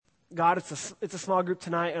God, it's a small group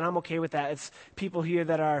tonight, and I'm okay with that. It's people here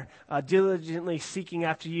that are diligently seeking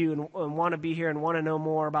after you and want to be here and want to know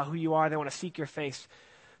more about who you are. They want to seek your face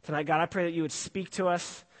tonight. God, I pray that you would speak to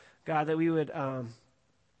us. God, that we would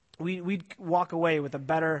we'd walk away with a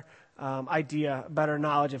better idea, better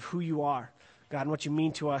knowledge of who you are, God, and what you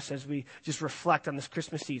mean to us as we just reflect on this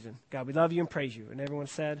Christmas season. God, we love you and praise you. And everyone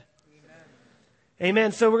said,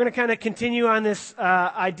 Amen. So we're going to kind of continue on this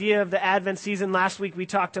idea of the Advent season. Last week we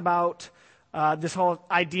talked about this whole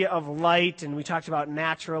idea of light, and we talked about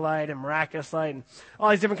natural light and miraculous light and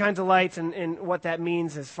all these different kinds of lights and what that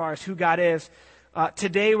means as far as who God is.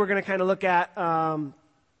 Today we're going to kind of look at a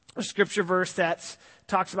scripture verse that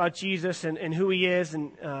talks about Jesus and who he is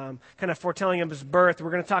and kind of foretelling of his birth.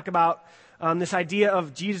 We're going to talk about this idea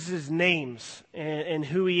of Jesus' names and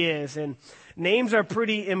who he is. And names are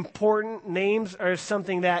pretty important. Names are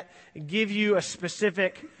something that give you a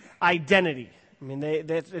specific identity. I mean,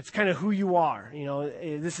 it's kind of who you are. You know,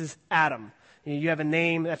 this is Adam. You have a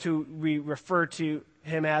name. That's who we refer to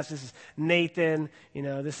him as. This is Nathan. You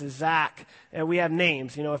know, this is Zach. And we have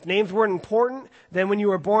names. You know, if names weren't important, then when you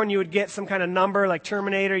were born, you would get some kind of number like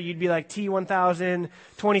Terminator. You'd be like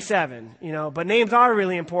T1027. You know, but names are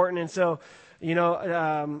really important. And so,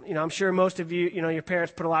 I'm sure most of you, your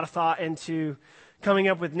parents put a lot of thought into coming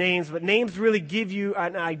up with names, but names really give you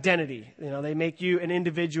an identity. You know, they make you an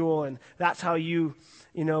individual, and that's how you,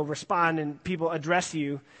 respond and people address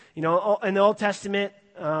you. You know, in the Old Testament,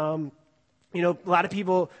 a lot of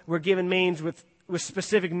people were given names with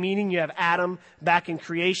specific meaning. You have Adam back in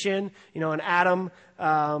creation, and Adam,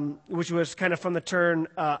 which was kind of from the term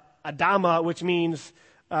Adama, which means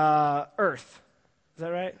earth. Is that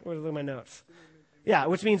right? Where's look at my notes? Yeah,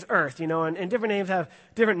 which means earth, and different names have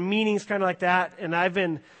different meanings kind of like that. And I've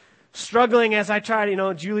been struggling as I tried,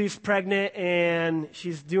 Julie's pregnant and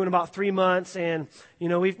she's doing about 3 months. And,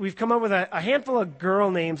 we've come up with a handful of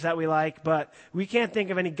girl names that we like, but we can't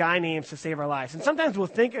think of any guy names to save our lives. And sometimes we'll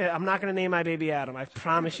think, I'm not going to name my baby Adam. I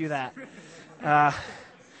promise you that. I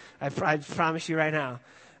promise you right now.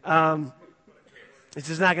 It's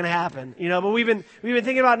just not going to happen, but we've been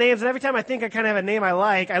thinking about names, and every time I think I kind of have a name I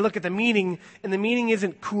like, I look at the meaning, and the meaning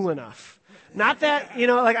isn't cool enough. Not that,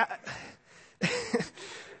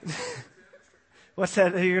 what's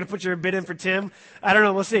that? You're going to put your bid in for Tim? I don't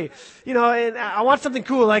know. We'll see. And I want something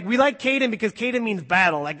cool. Like, we like Caden because Caden means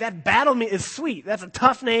battle. Like, that battle is sweet. That's a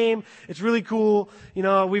tough name. It's really cool.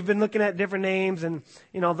 We've been looking at different names, and,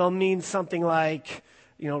 they'll mean something like,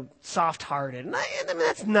 soft-hearted. And I mean,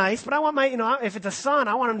 that's nice, but I want if it's a son,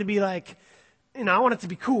 I want him to be like, I want it to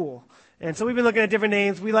be cool. And so we've been looking at different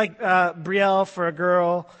names. We like Brielle for a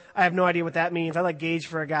girl. I have no idea what that means. I like Gage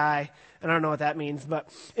for a guy, and I don't know what that means. But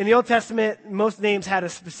in the Old Testament, most names had a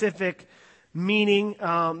specific meaning.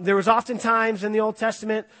 There was often times in the Old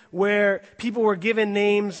Testament where people were given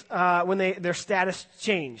names when their status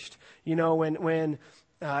changed. When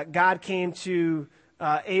God came to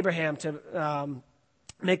Abraham to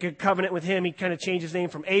make a covenant with him, he kind of changed his name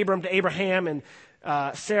from Abram to Abraham and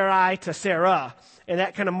Sarai to Sarah. And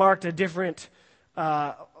that kind of marked a different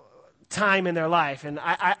time in their life. And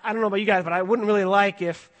I don't know about you guys, but I wouldn't really like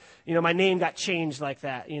if, my name got changed like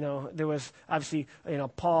that. There was obviously,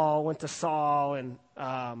 Paul went to Saul and,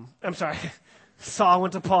 Saul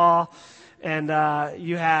went to Paul. And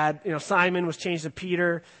you had, Simon was changed to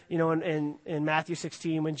Peter, in Matthew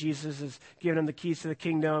 16 when Jesus is giving him the keys to the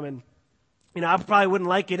kingdom. And, I probably wouldn't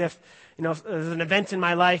like it if, there's an event in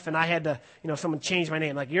my life and I had to, someone change my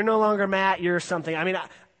name. Like, you're no longer Matt, you're something. I mean,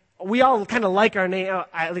 we all kind of like our name.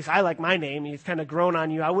 At least I like my name. It's kind of grown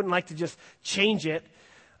on you. I wouldn't like to just change it.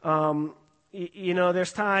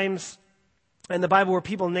 There's times in the Bible where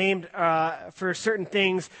people named for certain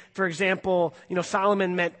things. For example,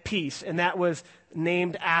 Solomon meant peace, and that was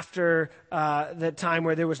named after the time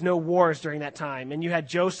where there was no wars during that time. And you had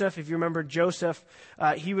Joseph. If you remember Joseph,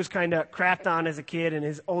 he was kind of crapped on as a kid, and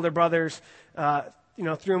his older brothers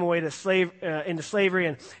threw him away to into slavery,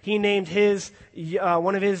 and he named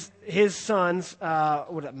one of his sons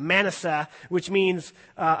Manasseh, which means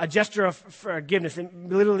a gesture of forgiveness. It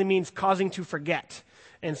literally means causing to forget.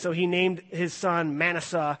 And so he named his son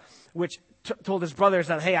Manasseh, which told his brothers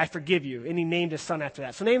that, hey, I forgive you. And he named his son after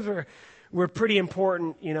that. So names were pretty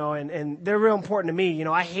important, and they're real important to me.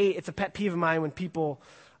 It's a pet peeve of mine when people,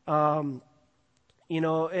 I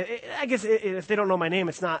guess if they don't know my name,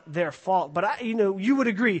 it's not their fault. But, you would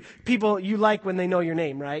agree. People, you like when they know your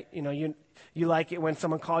name, right? You like it when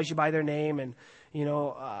someone calls you by their name. And,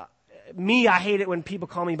 I hate it when people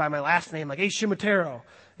call me by my last name, like, hey, Shimatero.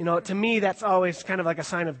 To me, that's always kind of like a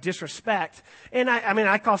sign of disrespect. And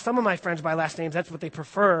I call some of my friends by last names. That's what they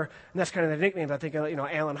prefer, and that's kind of their nicknames. I think,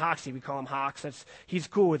 Alan Hoxie, we call him Hawks. He's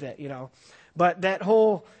cool with it, But that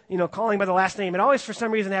whole, calling by the last name, it always for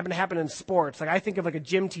some reason happened to happen in sports. Like I think of like a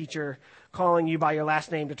gym teacher calling you by your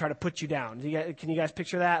last name to try to put you down. Can you guys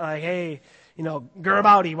picture that? Like, hey,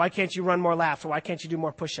 Garabowdy, why can't you run more laps? Or why can't you do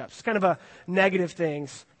more push-ups? It's kind of a negative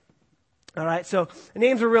things. All right, so the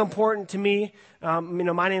names are real important to me.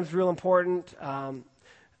 My name's real important.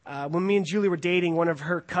 When me and Julie were dating, one of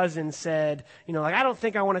her cousins said, I don't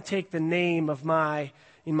think I want to take the name of my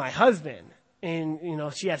husband. And,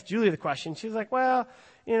 she asked Julie the question. She was like, well,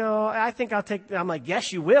 I think I'll take, I'm like,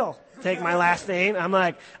 yes, you will take my last name. I'm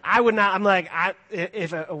like, I would not,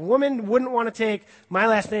 if a woman wouldn't want to take my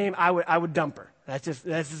last name, I would dump her. That's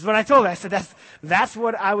just what I told her. I said, that's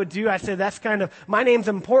what I would do. I said, that's kind of, my name's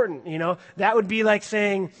important, That would be like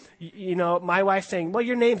saying, my wife saying, well,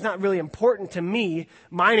 your name's not really important to me.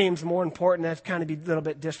 My name's more important. That's kind of be a little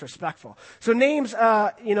bit disrespectful. So names,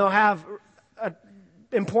 have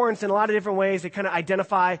importance in a lot of different ways. They kind of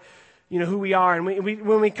identify, who we are. And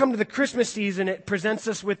when we come to the Christmas season, it presents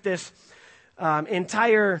us with this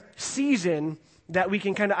entire season that we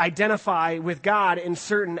can kind of identify with God in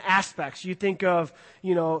certain aspects. You think of,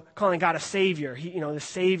 calling God a Savior. The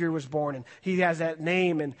Savior was born, and He has that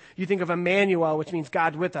name. And you think of Emmanuel, which means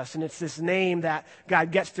God with us. And it's this name that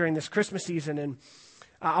God gets during this Christmas season. And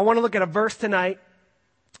I want to look at a verse tonight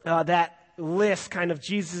that lists kind of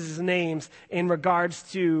Jesus' names in regards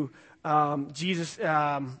to Jesus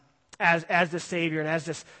as the Savior and as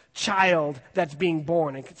this child that's being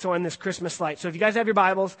born. And so in this Christmas light. So if you guys have your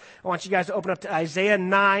Bibles, I want you guys to open up to Isaiah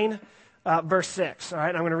 9, verse 6. All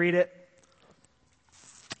right, I'm going to read it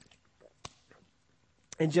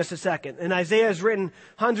in just a second. And Isaiah is written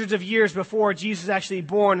hundreds of years before Jesus is actually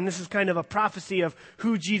born, and this is kind of a prophecy of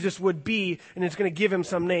who Jesus would be, and it's going to give him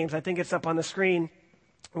some names. I think it's up on the screen.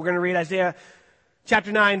 We're going to read Isaiah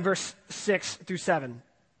chapter 9, verse 6 through 7.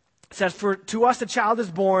 It says, for to us a child is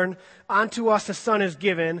born, unto us a son is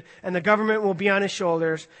given, and the government will be on his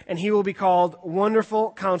shoulders, and he will be called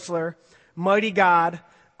Wonderful Counselor, Mighty God,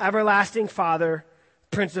 Everlasting Father,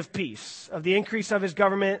 Prince of Peace. Of the increase of his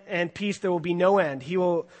government and peace there will be no end. He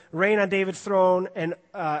will reign on David's throne and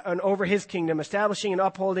over his kingdom, establishing and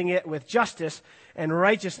upholding it with justice and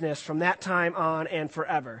righteousness from that time on and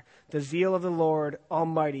forever. The zeal of the Lord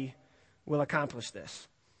Almighty will accomplish this.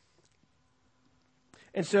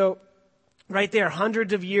 And so, right there,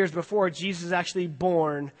 hundreds of years before Jesus is actually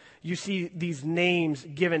born, you see these names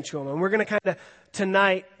given to him. And we're going to kind of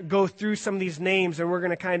tonight go through some of these names, and we're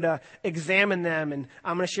going to kind of examine them. And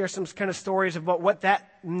I'm going to share some kind of stories about what that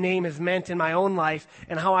name has meant in my own life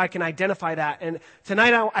and how I can identify that. And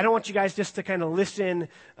tonight, I don't want you guys just to kind of listen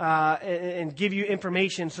and give you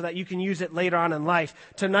information so that you can use it later on in life.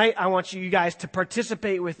 Tonight, I want you guys to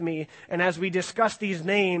participate with me. And as we discuss these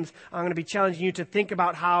names, I'm going to be challenging you to think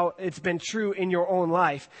about how it's been true in your own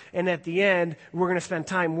life. And at the end, we're going to spend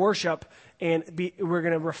time worship, and we're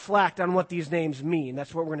going to reflect on what these names mean.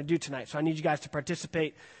 That's what we're going to do tonight. So I need you guys to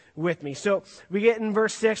participate with me. So we get in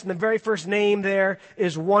verse 6, and the very first name there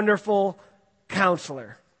is Wonderful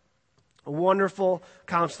Counselor. A Wonderful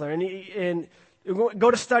Counselor. And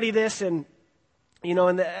go to study this, and in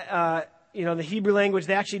the Hebrew language,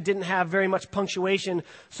 they actually didn't have very much punctuation.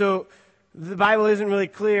 So the Bible isn't really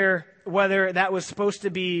clear whether that was supposed to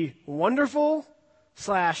be wonderful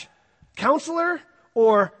 / counselor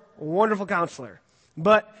or Wonderful Counselor.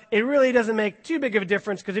 But it really doesn't make too big of a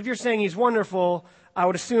difference, because if you're saying he's wonderful, I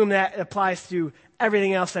would assume that applies to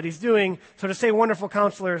everything else that he's doing. So to say Wonderful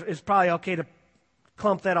Counselor is probably okay to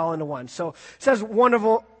clump that all into one. So it says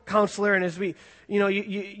Wonderful Counselor, and as we,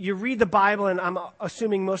 you read the Bible, and I'm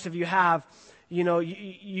assuming most of you have,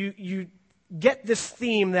 you get this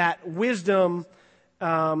theme that wisdom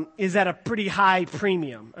is at a pretty high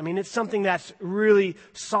premium. I mean, it's something that's really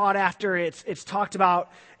sought after. It's talked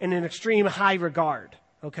about in an extreme high regard,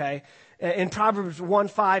 okay? In Proverbs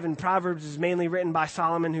 1:5, and Proverbs is mainly written by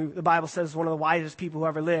Solomon, who the Bible says is one of the wisest people who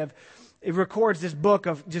ever lived. It records this book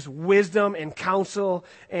of just wisdom and counsel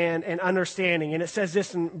and understanding. And it says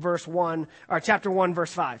this in chapter 1,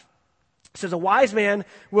 verse 5. It says, a wise man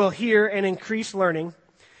will hear and increase learning,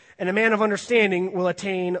 and a man of understanding will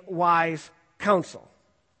attain wise counsel.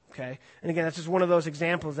 Okay? And again, that's just one of those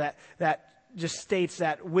examples that just states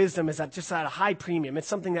that wisdom is just at a high premium. It's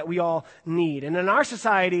something that we all need. And in our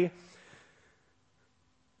society,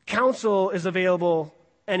 counsel is available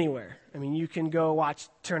anywhere. I mean, you can go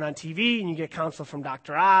turn on TV, and you get counsel from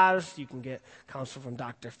Dr. Oz. You can get counsel from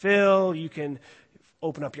Dr. Phil. You can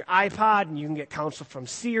open up your iPod and you can get counsel from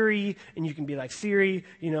Siri, and you can be like, Siri,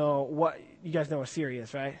 what, you guys know what Siri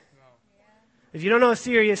is, right? If you don't know what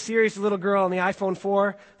Siri is the little girl on the iPhone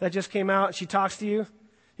 4 that just came out. She talks to you.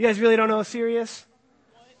 You guys really don't know what Siri is?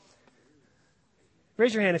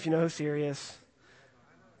 Raise your hand if you know who Siri is.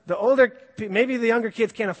 Maybe the younger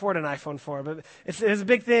kids can't afford an iPhone 4, but it's a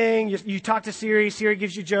big thing. You talk to Siri. Siri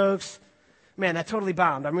gives you jokes. Man, that totally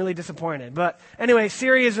bombed. I'm really disappointed. But anyway,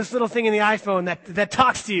 Siri is this little thing in the iPhone that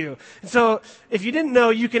talks to you. And so if you didn't know,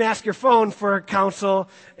 you can ask your phone for counsel,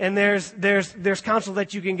 and there's counsel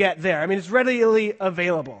that you can get there. I mean, it's readily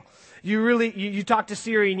available. You talk to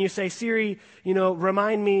Siri and you say, Siri,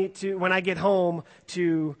 remind me to, when I get home,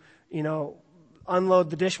 to, unload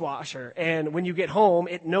the dishwasher. And when you get home,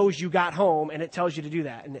 it knows you got home, and it tells you to do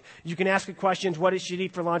that. And you can ask it questions, what it should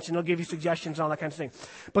eat for lunch, and it'll give you suggestions, all that kind of thing.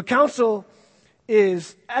 But counsel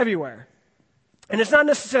is everywhere. And it's not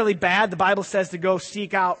necessarily bad. The Bible says to go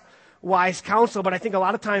seek out wise counsel, but I think a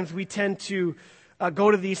lot of times we tend to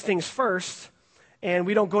go to these things first, and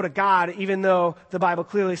we don't go to God, even though the Bible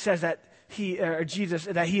clearly says that Jesus,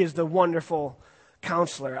 that he is the wonderful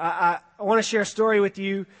counselor. I want to share a story with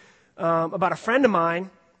you about a friend of mine,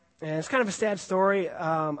 and it's kind of a sad story.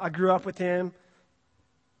 I grew up with him.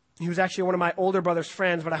 He was actually one of my older brother's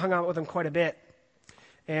friends, but I hung out with him quite a bit.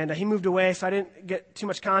 And he moved away, so I didn't get too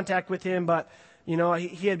much contact with him, but,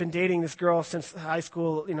 he had been dating this girl since high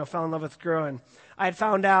school, fell in love with this girl. And I had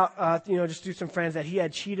found out, just through some friends, that he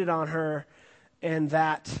had cheated on her, and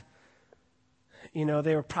that,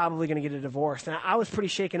 they were probably going to get a divorce. And I was pretty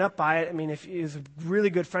shaken up by it. I mean, if he was a really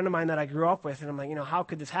good friend of mine that I grew up with, and I'm like, how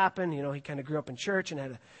could this happen? He kind of grew up in church and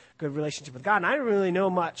had a good relationship with God. And I didn't really know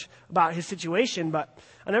much about his situation, but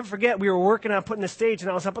I'll never forget, we were working on putting the stage,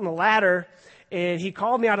 and I was up on the ladder, and he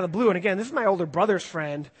called me out of the blue. And again, this is my older brother's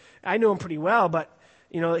friend. I knew him pretty well, but,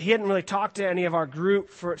 he hadn't really talked to any of our group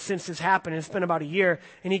since this happened. It's been about a year.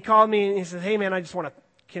 And he called me, and he said, hey, man, I just want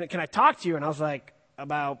to, can I talk to you? And I was like,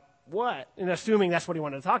 about what? And assuming that's what he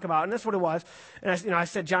wanted to talk about. And that's what it was. And I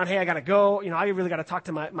said, John, hey, I got to go. I really got to talk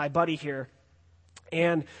to my buddy here.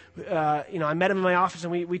 And, I met him in my office,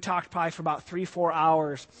 and we talked probably for about 3-4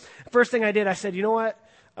 hours. First thing I did, I said, you know what?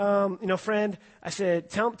 Friend, I said,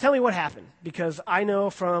 tell me what happened, because I know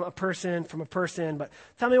from a person, but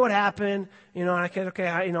tell me what happened, and I said, okay,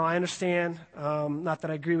 I understand, not that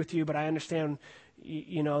I agree with you, but I understand,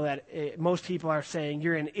 that most people are saying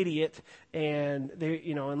you're an idiot, and they,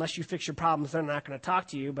 unless you fix your problems, they're not going to talk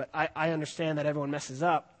to you, but I understand that everyone messes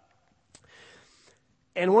up.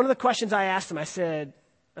 And one of the questions I asked him, I said,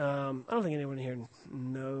 I don't think anyone here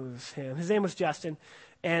knows him. His name was Justin.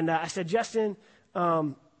 And I said, Justin,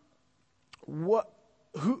 who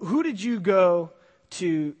did you go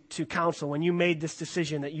to counsel when you made this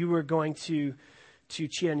decision that you were going to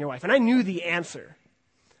cheat on your wife? And I knew the answer,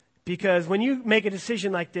 because when you make a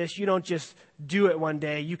decision like this, you don't just do it one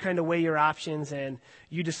day. You kind of weigh your options and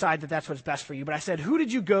you decide that that's what's best for you. But I said, who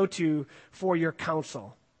did you go to for your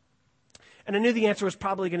counsel? And I knew the answer was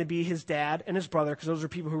probably going to be his dad and his brother, because those are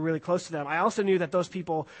people who were really close to them. I also knew that those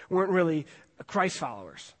people weren't really Christ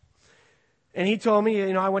followers. And he told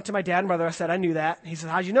me, I went to my dad and brother. I said, I knew that. He said,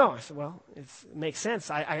 how'd you know? I said, well, it makes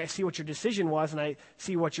sense. I see what your decision was, and I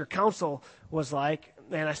see what your counsel was like.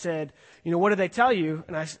 And I said, what did they tell you?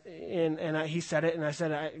 And he said it, and I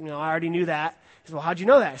said, I already knew that. He said, well, how'd you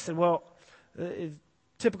know that? I said, well, a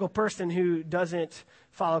typical person who doesn't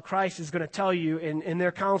follow Christ is going to tell you in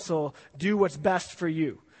their counsel, do what's best for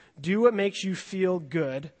you. Do what makes you feel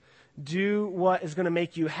good. Do what is going to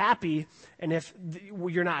make you happy. And if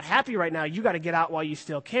you're not happy right now, you got to get out while you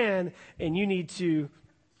still can, and you need to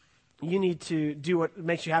do what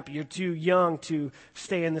makes you happy. You're too young to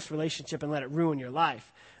stay in this relationship and let it ruin your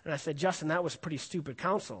life. And I said, Justin, that was pretty stupid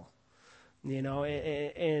counsel.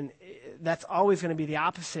 And that's always going to be the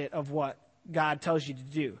opposite of what God tells you to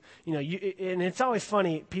do. And it's always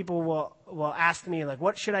funny, people will ask me, like,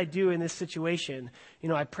 what should I do in this situation?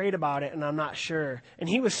 I prayed about it and I'm not sure. And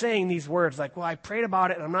he was saying these words like, well, I prayed about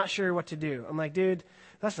it and I'm not sure what to do. I'm like, dude,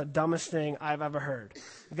 that's the dumbest thing I've ever heard.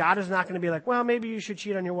 God is not going to be like, well, maybe you should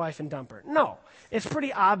cheat on your wife and dump her. No, it's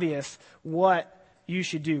pretty obvious what you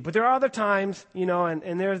should do. But there are other times,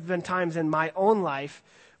 and there's been times in my own life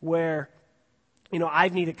where,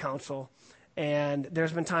 I've needed counsel. And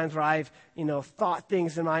there's been times where I've, thought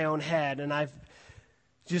things in my own head, and I've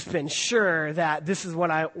just been sure that this is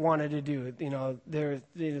what I wanted to do.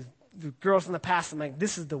 There's girls in the past, I'm like,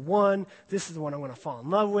 this is the one I'm going to fall in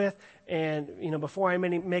love with. And, before I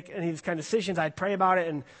make any of these kind of decisions, I'd pray about it,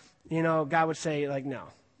 and, God would say, like, no.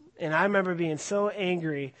 And I remember being so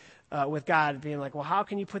angry with God, being like, well, how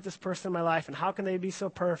can you put this person in my life, and how can they be so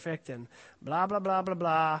perfect, and blah, blah, blah, blah,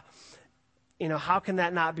 blah. How can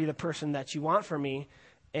that not be the person that you want for me?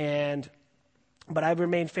 But I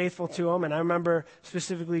remained faithful to him, and I remember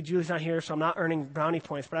specifically, Julie's not here, so I'm not earning brownie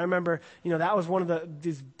points, but I remember, that was one of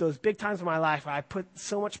those big times of my life where I put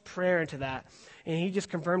so much prayer into that, and he just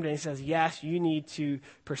confirmed it. He says, yes, you need to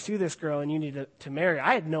pursue this girl, and you need to marry her.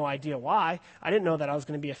 I had no idea why. I didn't know that I was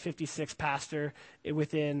going to be a 56 pastor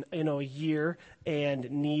within, a year and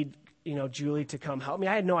need, Julie to come help me.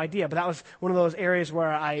 I had no idea, but that was one of those areas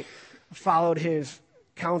where I followed his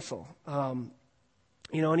counsel.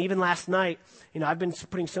 And even last night, I've been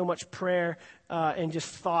putting so much prayer and just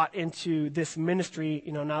thought into this ministry,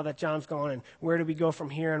 now that John's gone, and where do we go from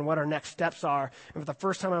here and what our next steps are. And for the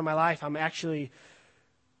first time in my life, I'm actually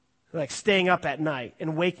like staying up at night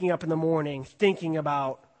and waking up in the morning thinking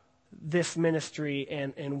about this ministry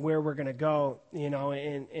and where we're going to go,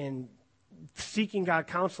 and seeking God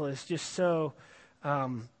counsel is just so,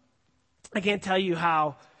 I can't tell you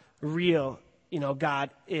how real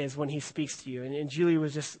God is when he speaks to you. And Julie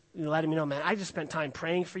was just letting me know, man, I just spent time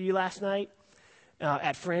praying for you last night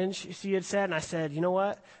at Fringe, she had said. And I said, you know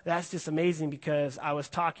what? That's just amazing, because I was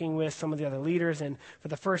talking with some of the other leaders, and for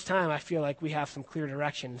the first time, I feel like we have some clear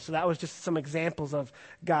direction. So that was just some examples of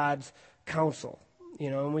God's counsel.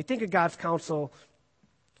 When we think of God's counsel,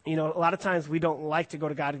 a lot of times we don't like to go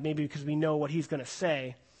to God, maybe because we know what he's going to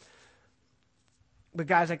say. But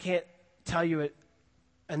guys, I can't tell you it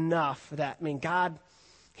enough that, God,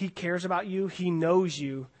 he cares about you. He knows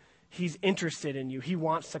you. He's interested in you. He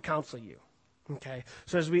wants to counsel you. Okay.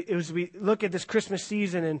 So as we look at this Christmas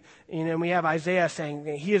season, and we have Isaiah saying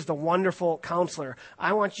he is the wonderful counselor,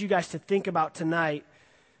 I want you guys to think about tonight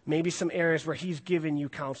maybe some areas where he's given you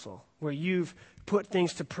counsel, where you've put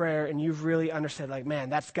things to prayer and you've really understood, like, man,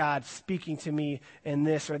 that's God speaking to me in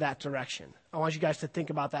this or that direction. I want you guys to think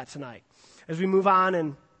about that tonight. As we move on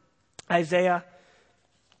in Isaiah,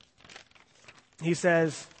 he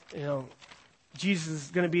says, Jesus is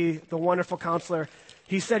going to be the wonderful counselor.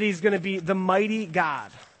 He said he's going to be the mighty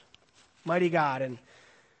God. Mighty God. And,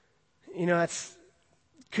 that's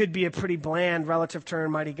could be a pretty bland relative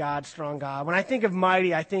term, mighty God, strong God. When I think of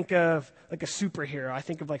mighty, I think of like a superhero. I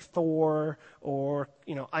think of like Thor or,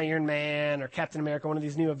 Iron Man or Captain America, one of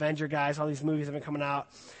these new Avenger guys. All these movies have been coming out.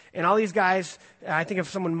 And all these guys, I think of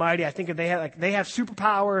someone mighty. I think of they have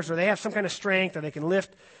superpowers, or they have some kind of strength, or they can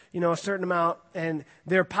lift, a certain amount, and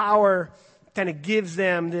their power kind of gives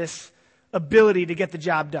them this ability to get the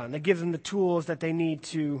job done. It gives them the tools that they need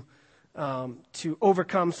to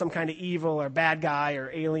overcome some kind of evil or bad guy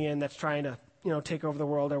or alien that's trying to, take over the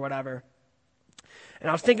world or whatever. And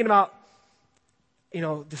I was thinking about,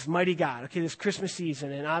 this mighty God, okay, this Christmas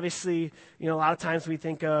season. And obviously, a lot of times we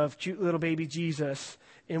think of cute little baby Jesus,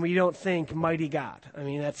 and we don't think mighty God. I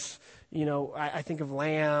mean, that's, I think of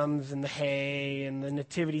lambs and the hay and the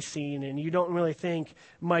nativity scene, and you don't really think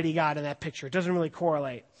mighty God in that picture. It doesn't really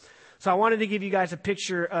correlate. So I wanted to give you guys a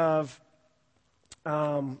picture of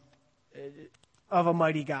a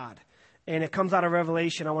mighty God. And it comes out of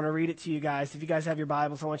Revelation. I want to read it to you guys. If you guys have your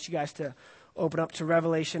Bibles, I want you guys to open up to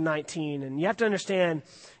Revelation 19. And you have to understand,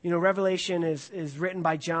 Revelation is written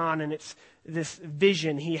by John, and it's this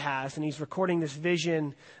vision he has. And he's recording this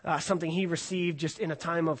vision, something he received just in a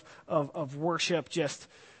time of worship, just,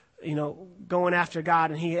 going after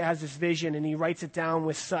God. And he has this vision, and he writes it down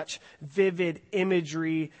with such vivid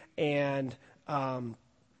imagery and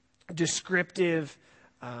descriptive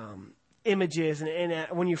images. And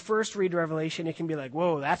when you first read Revelation, it can be like,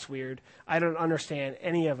 whoa, that's weird. I don't understand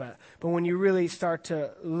any of it. But when you really start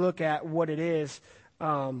to look at what it is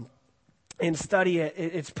and study it,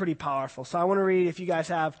 it's pretty powerful. So I want to read, if you guys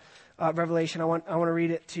have Revelation, I want to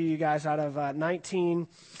read it to you guys out of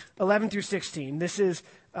 11 through 16. This is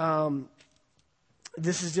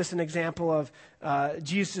just an example of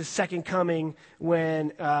Jesus' second coming,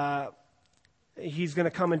 when he's going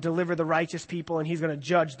to come and deliver the righteous people, and he's going to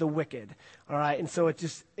judge the wicked. All right, and so it's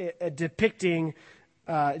just depicting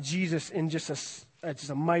Jesus in just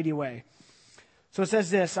a mighty way. So it says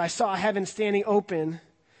this: I saw heaven standing open,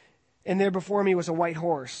 and there before me was a white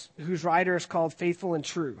horse, whose rider is called Faithful and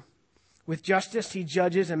True. With justice he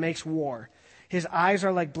judges and makes war. His eyes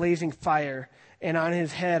are like blazing fire, and on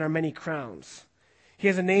his head are many crowns. He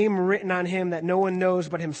has a name written on him that no one knows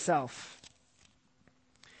but himself.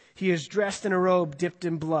 He is dressed in a robe dipped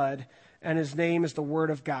in blood, and his name is the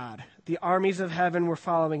Word of God. The armies of heaven were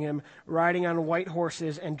following him, riding on white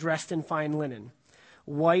horses and dressed in fine linen,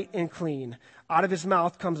 white and clean. Out of his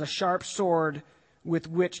mouth comes a sharp sword with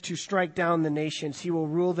which to strike down the nations. He will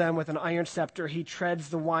rule them with an iron scepter. He treads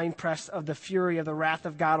the winepress of the fury of the wrath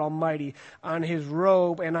of God Almighty. On his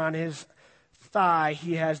robe and on his thigh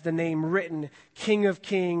he has the name written, King of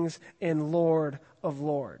Kings and Lord of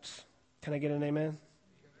Lords. Can I get an amen?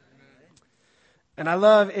 And I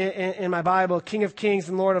love in my Bible, King of Kings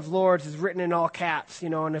and Lord of Lords is written in all caps,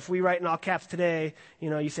 and if we write in all caps today,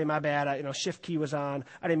 you say, my bad, shift key was on.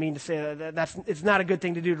 I didn't mean to say that. It's not a good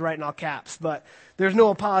thing to do to write in all caps, but there's no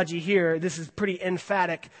apology here. This is pretty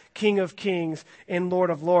emphatic, King of Kings and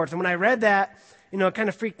Lord of Lords. And when I read that, it kind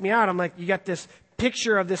of freaked me out. I'm like, you got this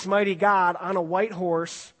picture of this mighty God on a white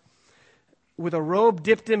horse with a robe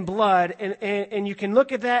dipped in blood, and you can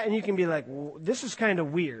look at that and you can be like, well, this is kind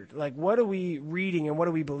of weird. Like, what are we reading and what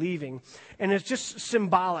are we believing? And it's just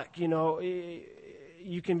symbolic,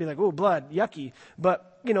 You can be like, oh, blood, yucky.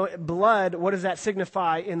 But, blood, what does that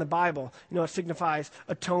signify in the Bible? It signifies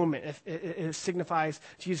atonement. It signifies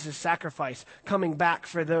Jesus' sacrifice, coming back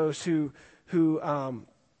for those who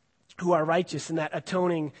are righteous in that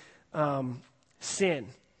atoning sin.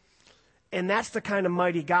 And that's the kind of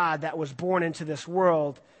mighty God that was born into this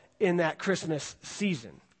world in that Christmas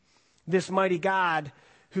season. This mighty God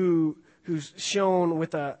who's shown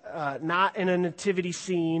with not in a nativity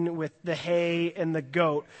scene with the hay and the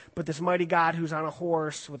goat, but this mighty God who's on a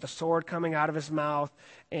horse with a sword coming out of his mouth.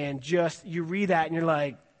 And just, you read that and you're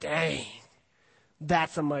like, dang,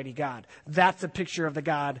 that's a mighty God. That's a picture of the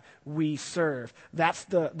God we serve. That's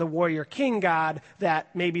the warrior king God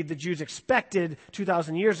that maybe the Jews expected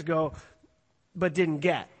 2,000 years ago, but didn't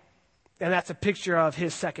get. And that's a picture of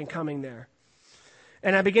his second coming there.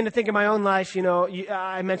 And I begin to think in my own life,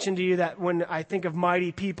 I mentioned to you that when I think of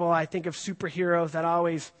mighty people, I think of superheroes that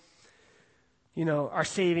always, are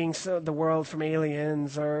saving the world from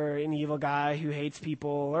aliens or an evil guy who hates people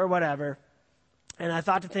or whatever. And I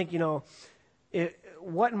thought to think,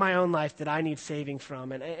 what in my own life did I need saving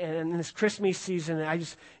from? And in this Christmas season, I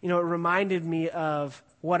just, it reminded me of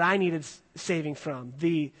what I needed saving from,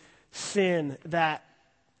 the sin that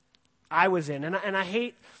I was in. And I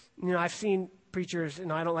hate, I've seen preachers,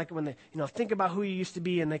 I don't like it when they, think about who you used to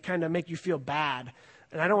be and they kind of make you feel bad.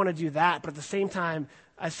 And I don't want to do that. But at the same time,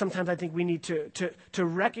 sometimes I think we need to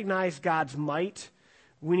recognize God's might.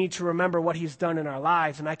 We need to remember what he's done in our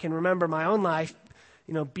lives. And I can remember my own life,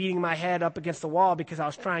 beating my head up against the wall because I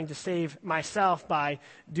was trying to save myself by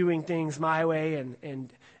doing things my way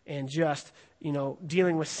and just,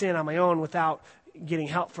 dealing with sin on my own without getting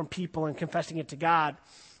help from people and confessing it to God.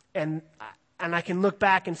 And I can look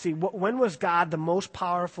back and see, when was God the most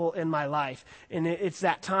powerful in my life? And it's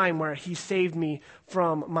that time where he saved me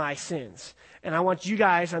from my sins. And I want you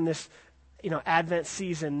guys on this, Advent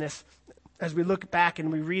season, as we look back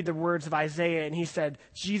and we read the words of Isaiah, and he said,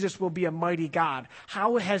 Jesus will be a mighty God.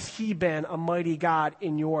 How has he been a mighty God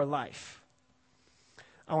in your life?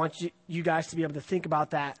 I want you guys to be able to think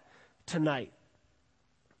about that tonight.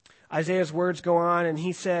 Isaiah's words go on, and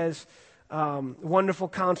he says, wonderful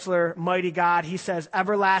counselor, mighty God. He says,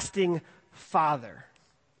 everlasting Father.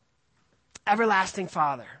 Everlasting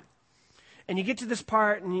Father. And you get to this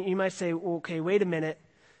part, and you might say, okay, wait a minute.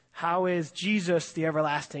 How is Jesus the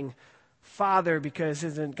everlasting Father? Because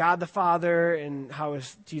isn't God the Father? And how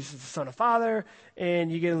is Jesus the Son of Father? And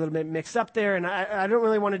you get a little bit mixed up there. And I don't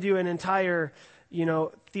really want to do an entire,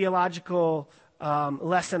 theological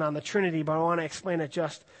lesson on the Trinity, but I want to explain it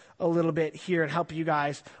just a little bit here and help you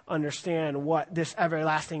guys understand what this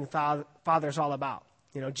everlasting Father is all about.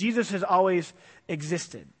 Jesus has always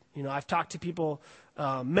existed. I've talked to people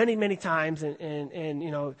many, many times,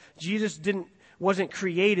 and Jesus wasn't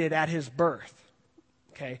created at his birth.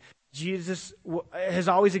 Okay, Jesus has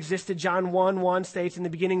always existed. John 1:1 states, in the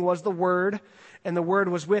beginning was the Word, and the Word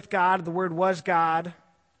was with God, the Word was God.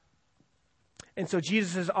 And so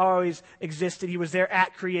Jesus has always existed. He was there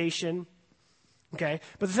at creation. Okay,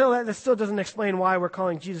 but that still doesn't explain why we're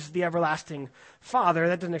calling Jesus the everlasting Father.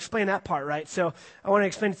 That doesn't explain that part, right? So I want to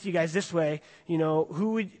explain it to you guys this way.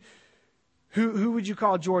 Who would you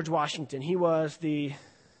call George Washington? He was the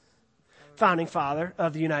founding father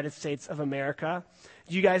of the United States of America.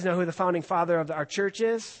 Do you guys know who the founding father of our church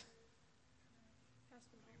is?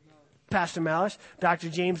 Pastor Mellish, Dr.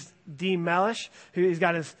 James D. Mellish, who's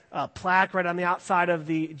got his plaque right on the outside of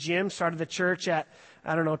the gym, started the church at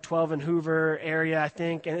 12 and Hoover area, I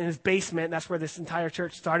think. And in his basement, that's where this entire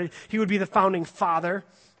church started. He would be the founding father,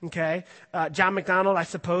 okay? John McDonald, I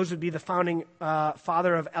suppose, would be the founding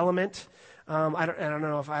father of Element. I don't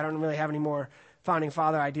know if I don't really have any more founding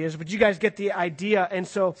father ideas, but you guys get the idea. And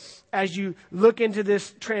so as you look into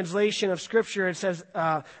this translation of Scripture, it says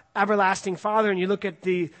everlasting Father, and you look at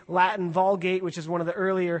the Latin Vulgate, which is one of the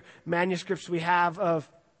earlier manuscripts we have of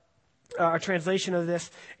a translation of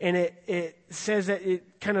this, and it says that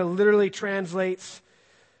it kind of literally translates,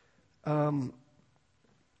 where am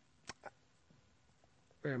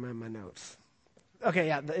I in my notes? Okay,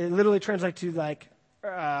 yeah, it literally translates to like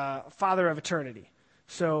Father of eternity.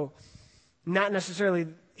 So not necessarily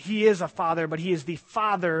he is a father, but he is the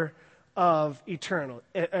Father of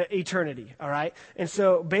eternity, all right? And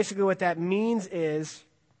so basically what that means is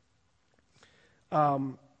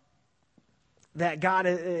that God,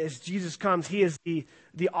 as Jesus comes, he is the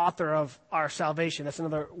author of our salvation. That's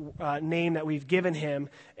another name that we've given him.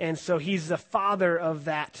 And so he's the Father of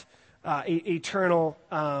that eternal,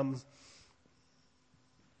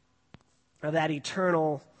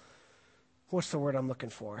 what's the word I'm looking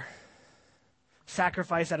for?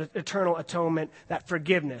 Sacrifice, that eternal atonement, that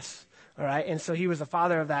forgiveness. All right, and so he was the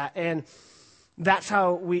father of that, and that's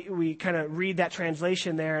how we kind of read that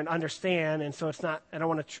translation there and understand. And so it's not, I don't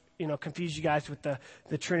want to confuse you guys with the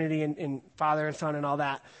Trinity and Father and Son and all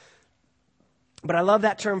that. But I love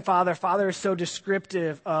that term Father. Father is so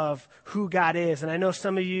descriptive of who God is, and I know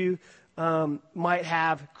some of you might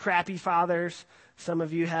have crappy fathers. Some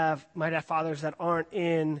of you might have fathers that aren't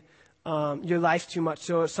in your life too much.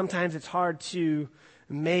 So sometimes it's hard to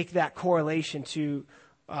make that correlation to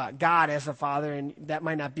God as a father, and that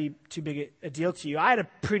might not be too big a deal to you. I have a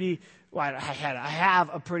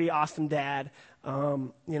pretty awesome dad.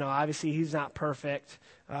 Obviously he's not perfect.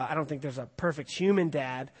 I don't think there's a perfect human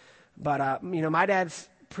dad, but my dad's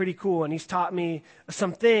pretty cool, and he's taught me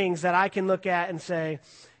some things that I can look at and say,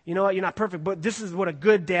 you know what, you're not perfect, but this is what a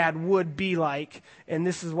good dad would be like, and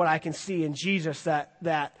this is what I can see in Jesus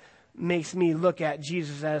that makes me look at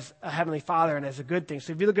Jesus as a heavenly father and as a good thing.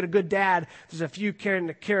 So if you look at a good dad, there's a few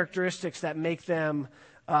characteristics that make them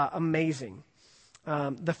amazing.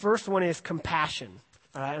 The first one is compassion,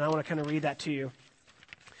 and I want to kind of read that to you.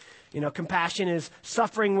 Compassion is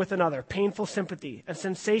suffering with another, painful sympathy, a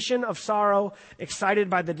sensation of sorrow excited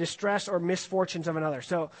by the distress or misfortunes of another.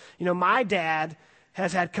 So, my dad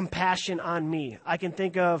has had compassion on me. I can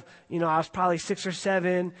think of, I was probably 6 or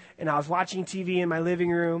 7, and I was watching TV in my living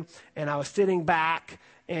room, and I was sitting back,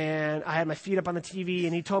 and I had my feet up on the TV,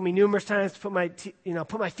 and he told me numerous times to put my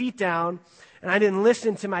feet down, and I didn't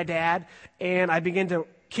listen to my dad, and I began to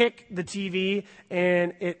kick the TV,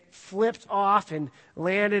 and it flipped off and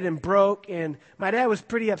landed and broke, and my dad was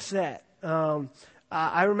pretty upset.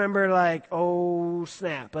 I remember oh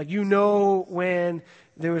snap, when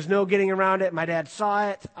there was no getting around it. My dad saw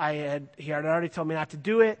it. He had already told me not to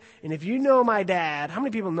do it. And if you know my dad, how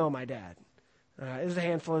many people know my dad? There's a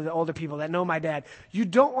handful of the older people that know my dad. You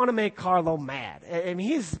don't want to make Carlo mad. I mean,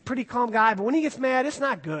 he's a pretty calm guy, but when he gets mad, it's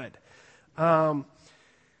not good. And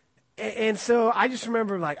so I just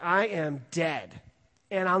remember I am dead.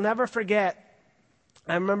 And I'll never forget,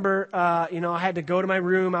 I remember, I had to go to my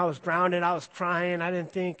room. I was grounded. I was crying. I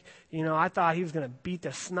didn't think, I thought he was going to beat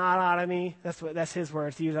the snot out of me. That's his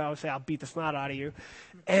words. He always say, I'll beat the snot out of you.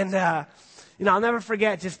 And, I'll never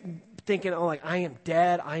forget just thinking, I am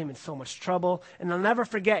dead. I am in so much trouble. And I'll never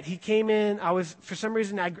forget, he came in. For some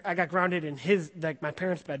reason, I got grounded in my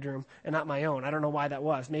parents' bedroom and not my own. I don't know why that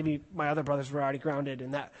was. Maybe my other brothers were already grounded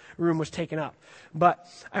and that room was taken up. But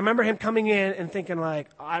I remember him coming in and thinking I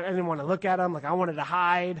didn't want to look at him. I wanted to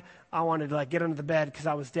hide. I wanted to get under the bed because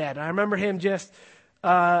I was dead. And I remember him just,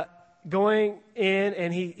 going in,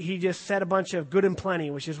 and he just said a bunch of good and plenty,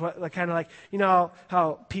 which is what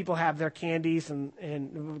how people have their candies,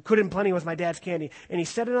 and good and plenty was my dad's candy. And he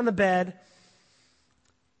set it on the bed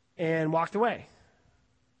and walked away.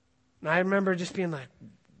 And I remember just being like,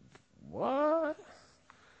 what?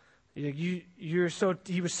 He was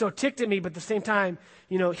so ticked at me, but at the same time,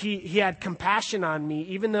 he had compassion on me,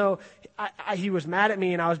 even though he was mad at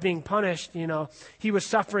me and I was being punished. He was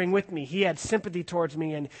suffering with me. He had sympathy towards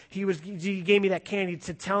me, and he gave me that candy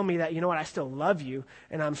to tell me that, I still love you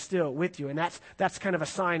and I'm still with you. And that's kind of a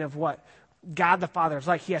sign of what God the Father is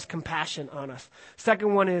like. He has compassion on us.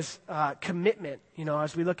 Second one is commitment.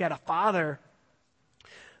 As we look at a father,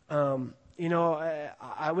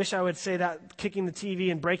 I wish I would say that kicking the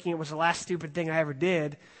TV and breaking it was the last stupid thing I ever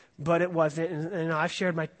did, but it wasn't. And I've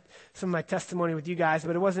shared some of my testimony with you guys,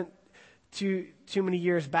 but it wasn't too many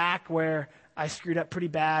years back where I screwed up pretty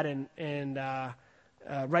bad, and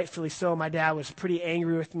rightfully so. My dad was pretty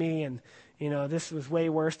angry with me, and this was way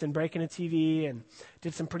worse than breaking a TV, and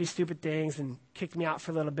did some pretty stupid things and kicked me out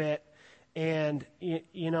for a little bit. And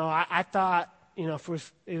I thought it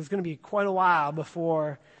was going to be quite a while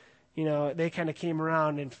before they kind of came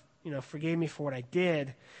around and, forgave me for what I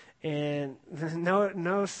did. And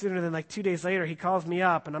no sooner than like 2 days later, he calls me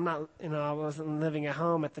up, and I'm not, I wasn't living at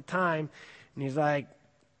home at the time. And he's like,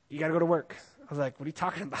 "You got to go to work." I was like, "What are you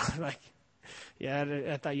talking about?" Like, "Yeah,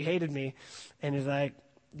 I thought you hated me." And he's like,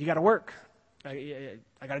 "You got to work. I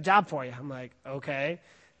got a job for you." I'm like, "Okay."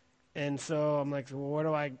 And so I'm like, "Well, where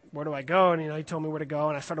do I go?" And, he told me where to go,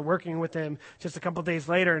 and I started working with him just a couple days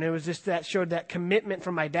later. And it was just that showed that commitment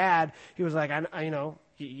from my dad. He was like,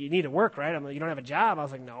 you need to work, right? I'm like, "You don't have a job?" I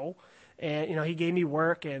was like, "No." And, he gave me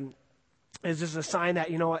work, and it's just a sign that,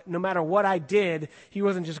 no matter what I did, he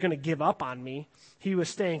wasn't just going to give up on me. He was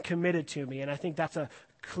staying committed to me. And I think that's a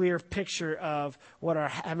clear picture of what our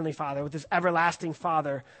Heavenly Father, what this everlasting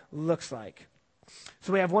Father looks like.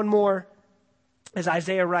 So we have one more, as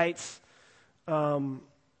Isaiah writes.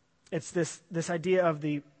 It's this idea of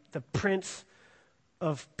the Prince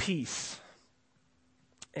of Peace.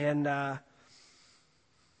 And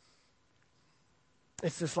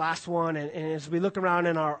it's this last one, and as we look around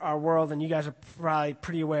in our world, and you guys are probably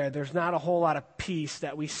pretty aware, there's not a whole lot of peace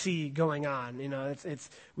that we see going on.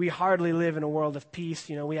 We hardly live in a world of peace.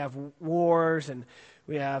 We have wars, and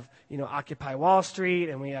we have, Occupy Wall Street,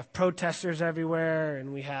 and we have protesters everywhere,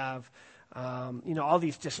 and we have, all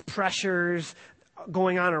these just pressures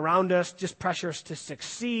going on around us, just pressures to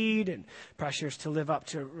succeed, and pressures to live up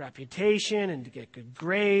to reputation, and to get good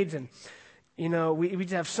grades, and we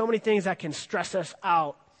have so many things that can stress us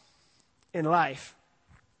out in life.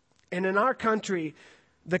 And in our country,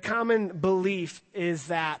 the common belief is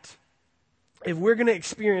that if we're going to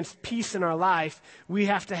experience peace in our life, we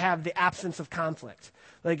have to have the absence of conflict.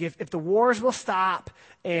 Like if the wars will stop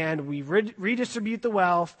and we redistribute the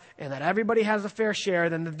wealth and that everybody has a fair share,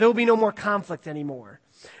 then there'll be no more conflict anymore.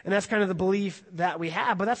 And that's kind of the belief that we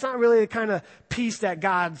have. But that's not really the kind of peace that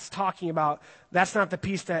God's talking about. That's not the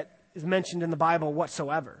peace that is mentioned in the Bible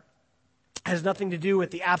whatsoever. It has nothing to do with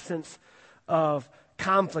the absence of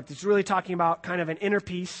conflict. It's really talking about kind of an inner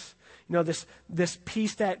peace, this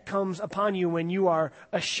peace that comes upon you when you are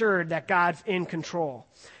assured that God's in control.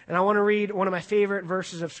 And I want to read one of my favorite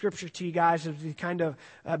verses of Scripture to you guys as we kind of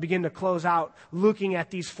begin to close out looking at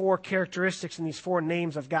these 4 characteristics and these 4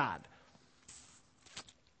 names of God.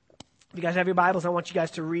 If you guys have your Bibles, I want you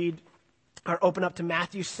guys to read or open up to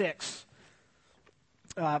Matthew 6.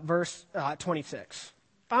 Verse 26.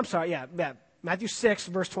 I'm sorry, Matthew 6,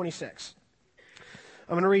 verse 26.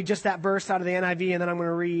 I'm going to read just that verse out of the NIV, and then I'm going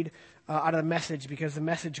to read out of the Message, because the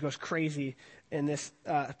Message goes crazy in this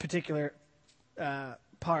particular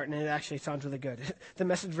part, and it actually sounds really good. The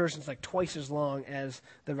Message version is like twice as long as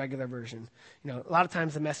the regular version. A lot of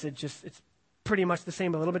times the Message it's pretty much the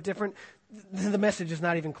same, but a little bit different. The Message is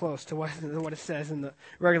not even close to what it says in the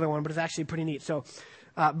regular one, but it's actually pretty neat. So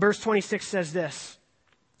verse 26 says this.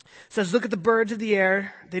 It says, "Look at the birds of the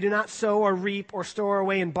air. They do not sow or reap or store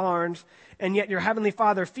away in barns, and yet your heavenly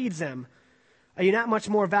Father feeds them. Are you not much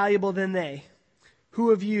more valuable than they?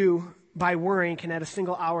 Who of you, by worrying, can add a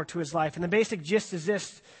single hour to his life?" And the basic gist is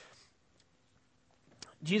this.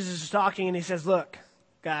 Jesus is talking, and he says, "Look,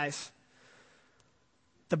 guys,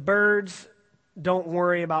 the birds don't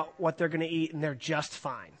worry about what they're going to eat, and they're just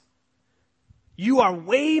fine. You are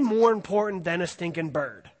way more important than a stinking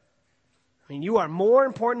bird. You are more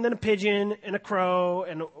important than a pigeon and a crow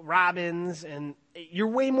and robins, and you're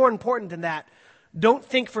way more important than that. Don't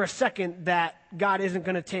think for a second that God isn't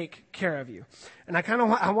going to take care of you." And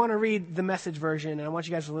I want to read the Message version, and I want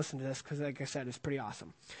you guys to listen to this because, like I said, it's pretty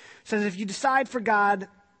awesome. It says, "If you decide for God,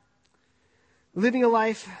 living a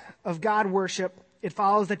life of God worship, it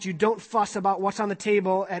follows that you don't fuss about what's on the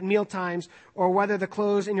table at meal times or whether the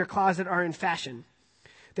clothes in your closet are in fashion.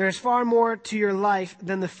 There is far more to your life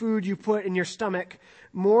than the food you put in your stomach,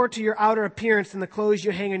 more to your outer appearance than the clothes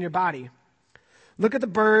you hang on your body. Look at the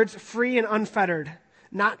birds, free and unfettered,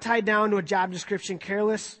 not tied down to a job description,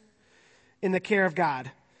 careless in the care of God.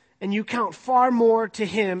 And you count far more to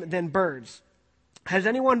him than birds. Has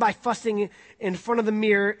anyone by fussing in front of the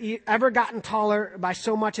mirror ever gotten taller by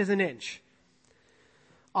so much as an inch?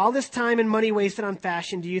 All this time and money wasted on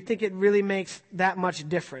fashion, do you think it really makes that much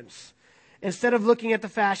difference? Instead of looking at the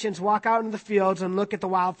fashions, walk out into the fields and look at the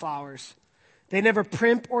wildflowers. They never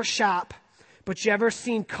primp or shop, but you ever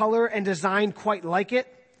seen color and design quite like it?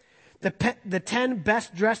 The 10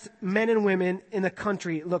 best dressed men and women in the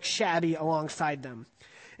country look shabby alongside them.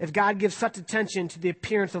 If God gives such attention to the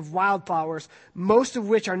appearance of wildflowers, most of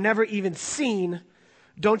which are never even seen,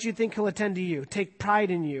 don't you think he'll attend to you, take pride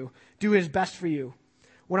in you, do his best for you?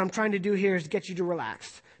 What I'm trying to do here is get you to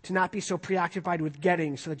relax, to not be so preoccupied with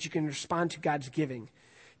getting so that you can respond to God's giving.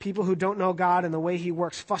 People who don't know God and the way he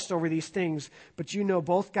works fuss over these things, but you know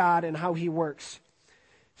both God and how he works.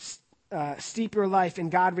 Steep your life in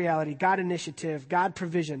God reality, God initiative, God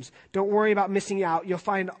provisions. Don't worry about missing out. You'll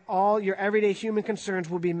find all your everyday human concerns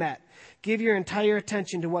will be met. Give your entire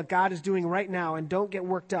attention to what God is doing right now, and don't get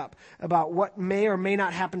worked up about what may or may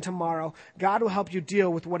not happen tomorrow. God will help you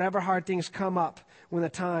deal with whatever hard things come up when the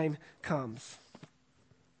time comes.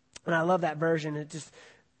 And I love that version.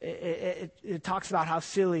 It talks about how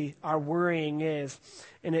silly our worrying is,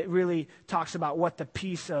 and it really talks about what the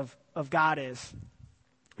peace of God is.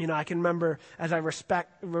 You know, I can remember as I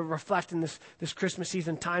reflect in this Christmas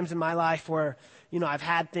season, times in my life where, you know, I've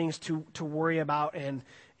had things to worry about. And,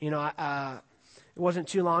 you know, it wasn't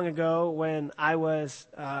too long ago when I was,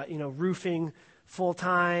 roofing full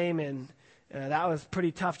time, and that was a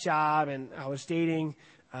pretty tough job. And I was dating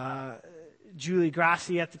Julie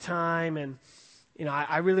Grassi at the time. And, you know,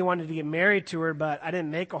 I really wanted to get married to her, but I didn't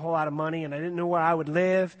make a whole lot of money, and I didn't know where I would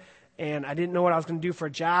live, and I didn't know what I was going to do for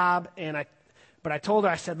a job. But I told her,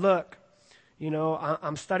 I said, look, you know,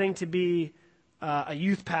 I'm studying to be a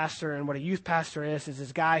youth pastor, and what a youth pastor is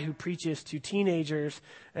this guy who preaches to teenagers.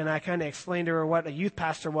 And I kind of explained to her what a youth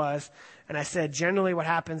pastor was. And I said, generally what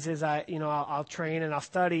happens is I'll train and I'll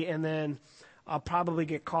study, and then I'll probably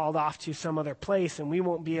get called off to some other place, and we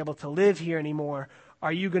won't be able to live here anymore.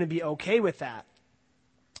 Are you going to be okay with that?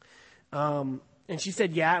 And she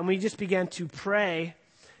said, yeah. And we just began to pray.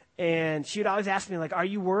 And she would always ask me, like, are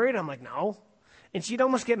you worried? I'm like, no. And she'd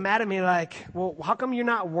almost get mad at me, like, well, how come you're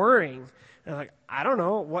not worrying? And I'm like, I don't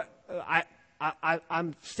know.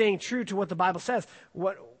 I'm staying true to what the Bible says.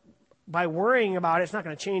 By worrying about it, it's not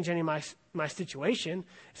going to change any of my situation.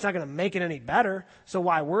 It's not going to make it any better. So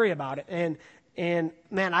why worry about it? And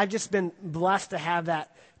man, I've just been blessed to have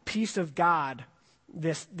that peace of God,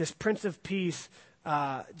 this Prince of Peace,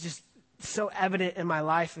 just so evident in my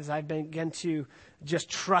life as I began to just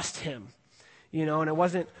trust him, you know. And it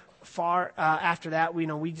wasn't far after that,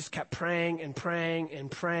 we just kept praying and praying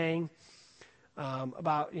and praying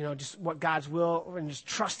about, you know, just what God's will, and just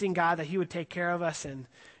trusting God that he would take care of us. And,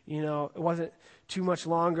 you know, it wasn't too much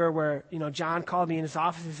longer where, you know, John called me in his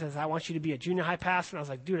office and says, I want you to be a junior high pastor. And I was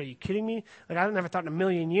like, dude, are you kidding me? Like, I never thought in a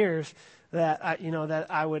million years that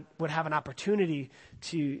I would have an opportunity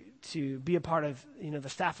to be a part of, you know, the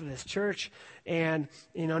staff of this church. And,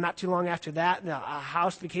 you know, not too long after that, a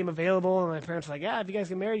house became available, and my parents were like, yeah, if you guys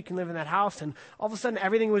get married, you can live in that house. And all of a sudden,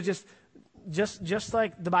 everything was just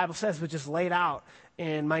like the Bible says, was just laid out,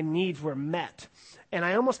 and my needs were met. And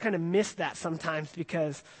I almost kind of miss that sometimes,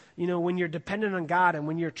 because, you know, when you're dependent on God and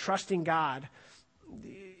when you're trusting God,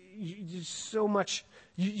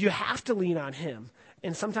 you have to lean on him.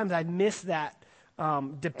 And sometimes I miss that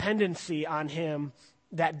dependency on him,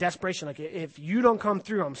 that desperation. Like, if you don't come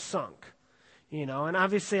through, I'm sunk. You know, and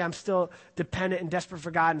obviously I'm still dependent and desperate for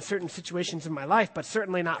God in certain situations in my life, but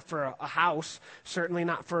certainly not for a house, certainly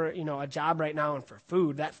not for, you know, a job right now and for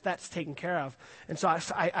food. That's taken care of. And so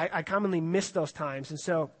I commonly miss those times. And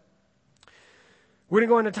so we're going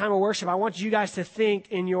to go into time of worship. I want you guys to think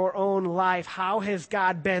in your own life, how has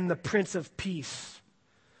God been the Prince of Peace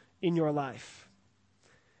in your life?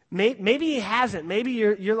 Maybe he hasn't. Maybe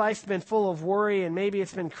your life's been full of worry, and maybe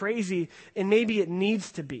it's been crazy, and maybe it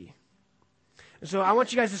needs to be. So I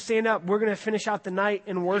want you guys to stand up. We're going to finish out the night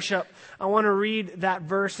in worship. I want to read that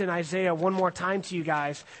verse in Isaiah one more time to you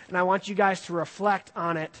guys, and I want you guys to reflect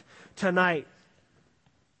on it tonight.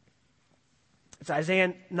 It's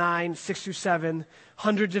Isaiah 9, 6-7,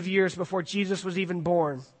 hundreds of years before Jesus was even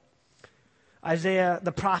born. Isaiah,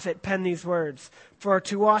 the prophet, penned these words. For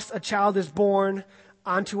to us a child is born,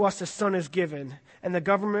 unto us a son is given, and the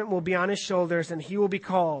government will be on his shoulders, and he will be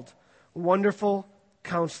called Wonderful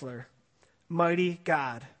Counselor, Mighty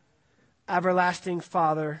God, Everlasting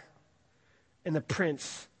Father, and the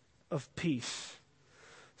Prince of Peace.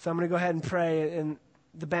 So I'm going to go ahead and pray, and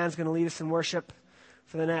the band's going to lead us in worship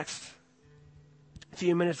for the next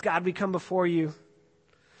few minutes. God, we come before you.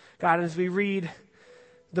 God, as we read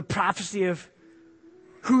the prophecy of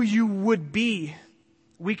who you would be,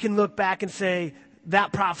 we can look back and say,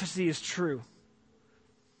 that prophecy is true.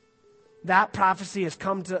 That prophecy has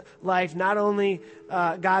come to life not only,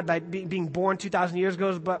 God, by being born 2,000 years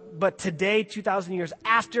ago, but today, 2,000 years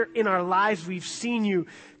after, in our lives, we've seen you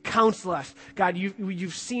counsel us. God,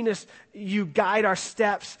 you've seen us, you guide our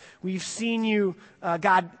steps. We've seen you,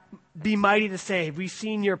 God, be mighty to save. We've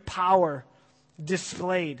seen your power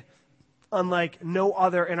displayed unlike no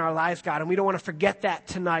other in our lives, God. And we don't want to forget that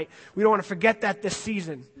tonight. We don't want to forget that this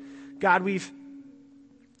season. God, we've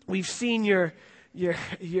seen your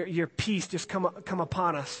peace just come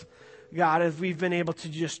upon us, God, as we've been able to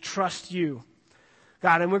just trust you.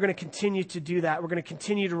 God, and we're going to continue to do that. We're going to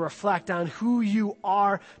continue to reflect on who you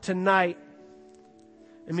are tonight.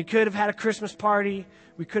 And we could have had a Christmas party.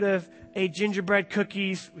 We could have ate gingerbread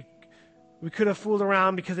cookies. We could have fooled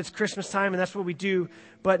around because it's Christmas time and that's what we do.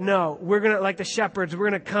 But no, we're going to, like the shepherds, we're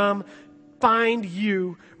going to come find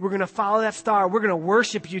you. We're going to follow that star. We're going to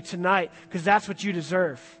worship you tonight because that's what you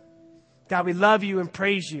deserve. God, we love you and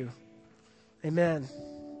praise you. Amen.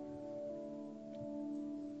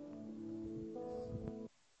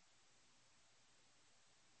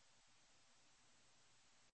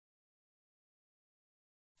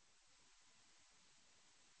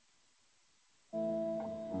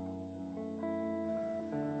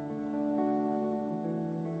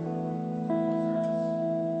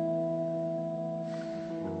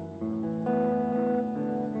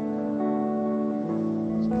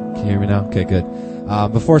 Can you hear me now? Okay, good.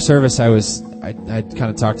 Before service, I kind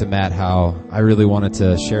of talked to Matt how I really wanted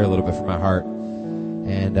to share a little bit from my heart.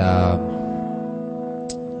 And,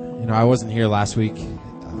 I wasn't here last week.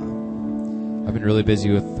 I've been really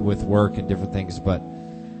busy with work and different things, but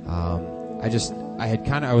I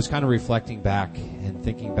was kind of reflecting back and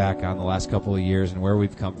thinking back on the last couple of years and where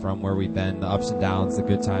we've come from, where we've been, the ups and downs, the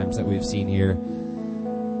good times that we've seen here.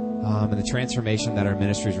 And the transformation that our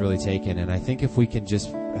ministry's really taken. And I think if we can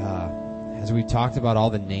just, as we talked about all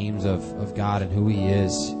the names of God and who He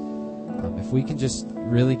is, if we can just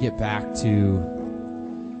really get back to,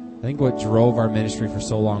 I think what drove our ministry for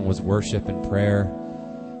so long was worship and prayer.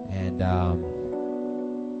 And I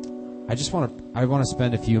want to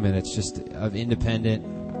spend a few minutes just of independent,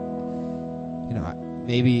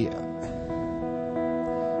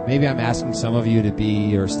 maybe I'm asking some of you to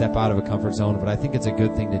be or step out of a comfort zone, but I think it's a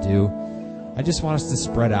good thing to do. I just want us to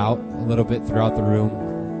spread out a little bit throughout the room.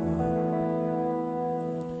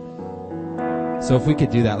 So if we could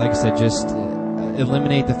do that, like I said, just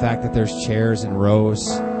eliminate the fact that there's chairs and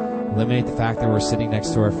rows, eliminate the fact that we're sitting next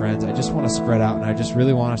to our friends. I just want to spread out, and I just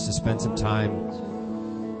really want us to spend some time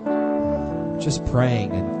just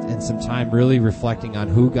praying and some time really reflecting on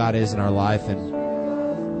who God is in our life. And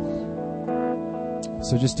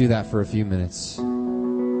so just do that for a few minutes.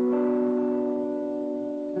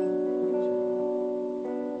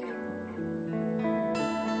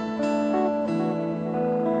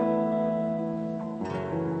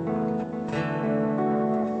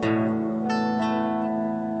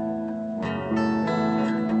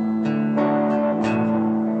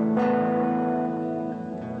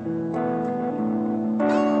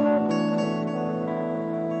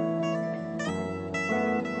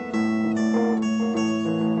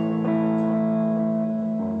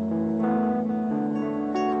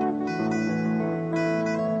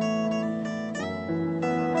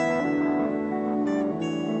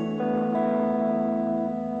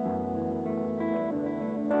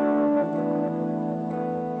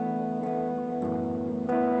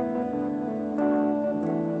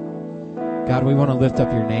 God, we want to lift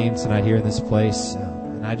up your name tonight here in this place.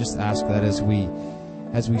 And I just ask that as we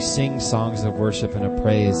sing songs of worship and of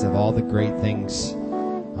praise of all the great things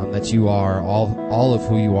that you are, all of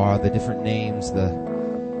who you are, the different names,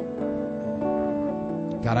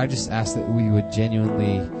 God, I just ask that we would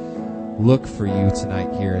genuinely look for you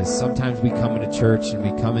tonight here. As sometimes we come into church and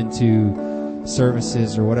we come into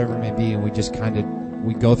services or whatever it may be, and we just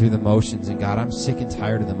we go through the motions. And God, I'm sick and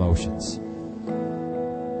tired of the motions.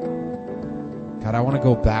 God, I want to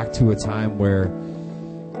go back to a time where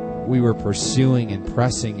we were pursuing and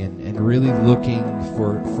pressing and really looking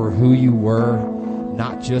for who you were,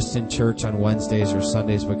 not just in church on Wednesdays or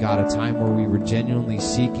Sundays, but God, a time where we were genuinely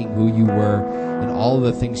seeking who you were and all of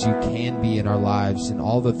the things you can be in our lives and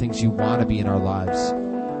all the things you want to be in our lives.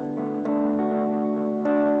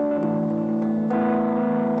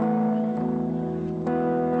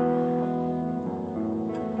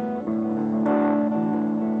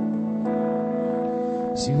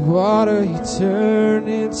 See water you turn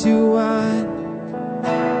into wine.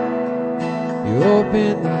 You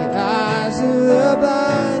open the eyes of the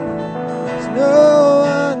blind. There's no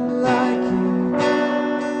one like you.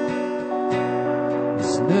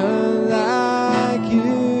 There's none like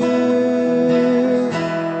you.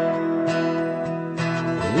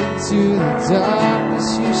 Into the darkness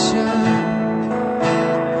you shine.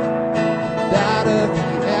 And out of the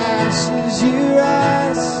ashes you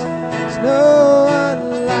rise. There's no one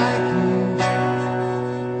like you.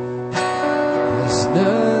 There's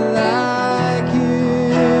none like you.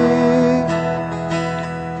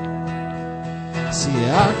 See,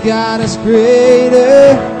 our God is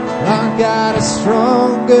greater, our God is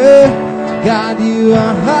stronger. God, you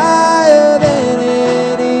are higher than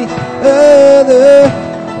any other.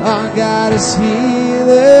 Our God is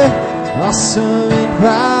healer, awesome in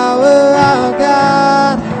power, our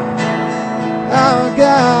God, our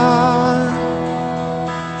God.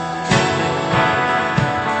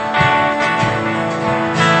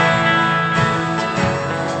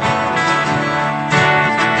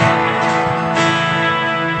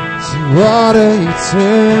 Water you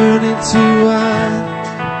turn into wine,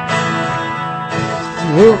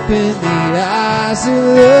 you open the eyes of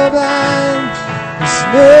the blind. There's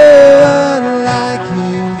no one like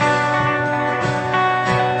you,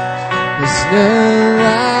 there's none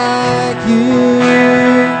like you.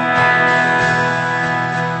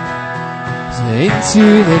 So into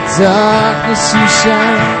the darkness you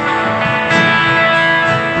shine,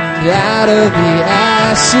 and out of the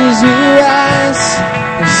ashes you rise.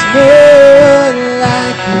 There's no one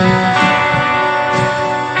like you,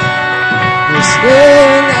 there's no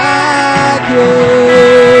one like you.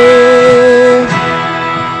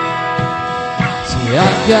 See,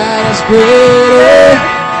 our God is greater,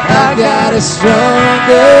 our God is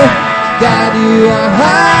stronger. God, you are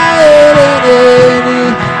higher than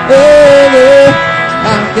any other.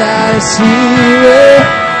 Our God is healer,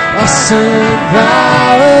 awesome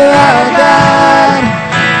power, our God,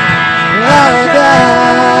 our God.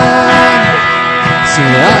 See,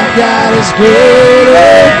 our God is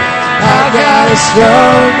greater, our God is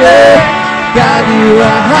stronger. God, you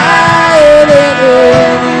are higher than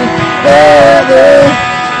any other.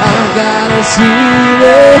 Our God is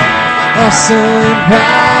healer, awesome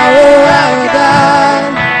power, our God,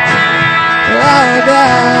 our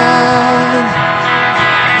God.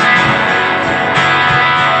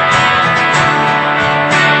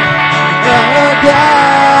 Our God.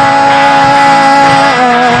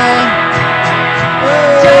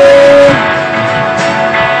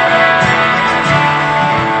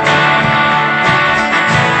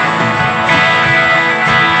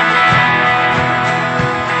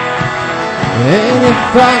 And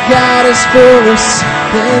if our God is for us,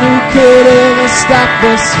 then who could ever stop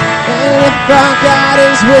us? And if our God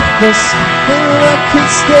is with us, then what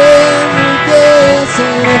could stand against?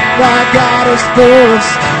 And if our God is for us,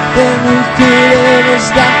 then who could ever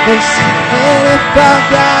stop us? And if our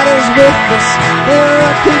God is with us, then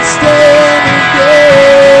what could stand against?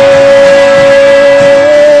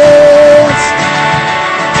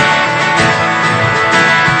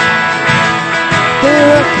 Then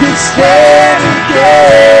what could stand against?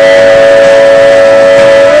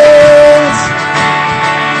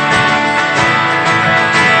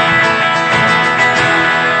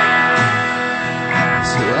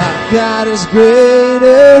 So our God is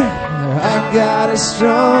greater, our God is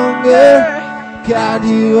stronger. God,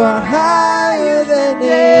 you are higher than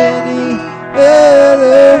any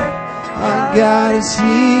other. Our God is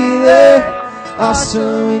healer,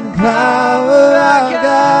 awesome in power, our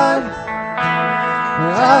God,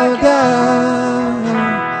 our God.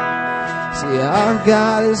 See, our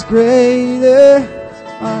God is greater,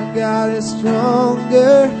 our God is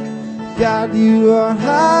stronger. God, you are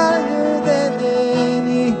higher than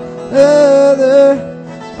any other.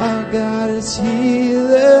 Our God is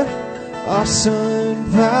healer, awesome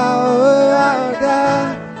in power, our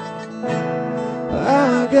God,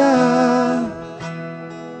 our God.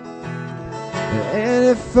 And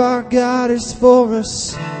if our God is for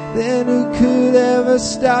us, then who could ever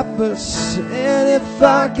stop us? And if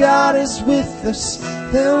our God is with us,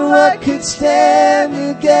 then what could stand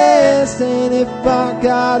against? And if our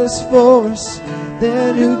God is for us,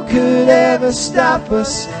 then who could ever stop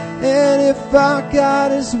us? And if our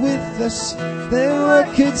God is with us, then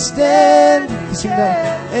what could stand?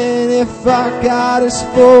 And if our God is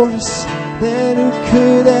for us, then who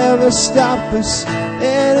could ever stop us?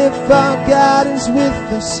 And if our God is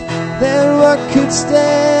with us, then what could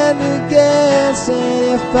stand against?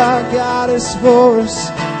 And if our God is for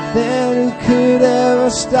us, then who could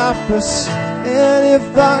ever stop us? And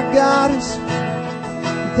if our God is,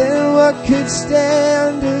 then what could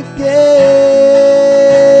stand against?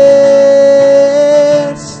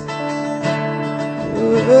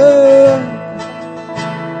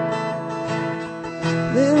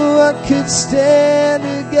 Then what could stand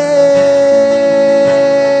against?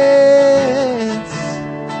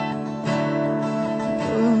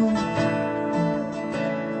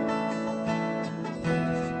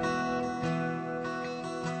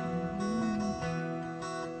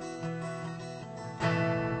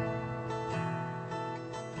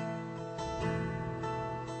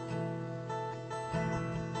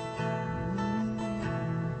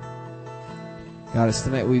 God, as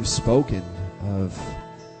tonight we've spoken of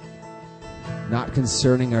not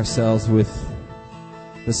concerning ourselves with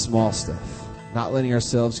the small stuff, not letting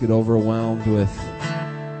ourselves get overwhelmed with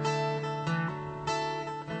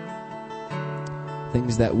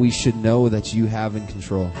things that we should know that you have in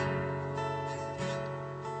control.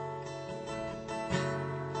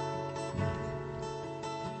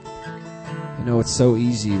 I know it's so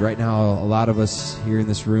easy. Right now, a lot of us here in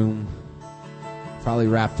this room probably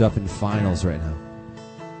wrapped up in finals right now.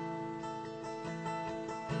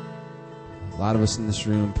 A lot of us in this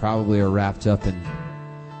room probably are wrapped up in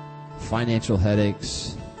financial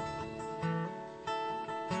headaches.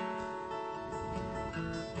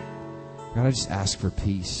 God, I just ask for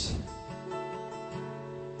peace.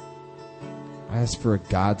 I ask for a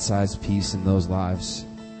God-sized peace in those lives.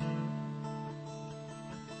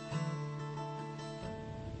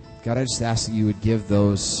 God, I just ask that you would give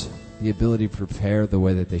those the ability to prepare the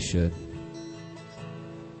way that they should.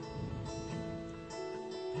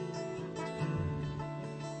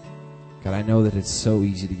 God, I know that it's so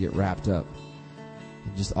easy to get wrapped up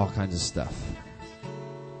in just all kinds of stuff.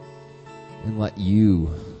 And let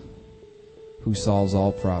you, who solves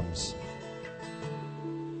all problems,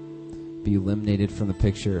 be eliminated from the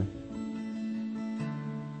picture.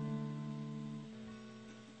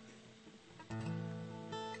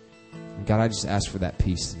 And God, I just ask for that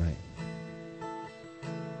peace tonight.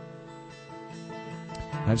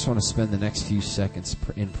 I just want to spend the next few seconds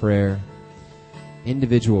in prayer.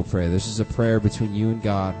 Individual prayer. This is a prayer between you and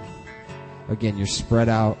God. Again, you're spread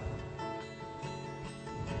out.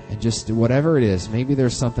 And just whatever it is, maybe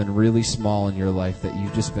there's something really small in your life that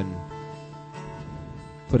you've just been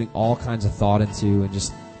putting all kinds of thought into and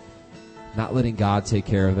just not letting God take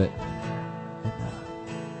care of it.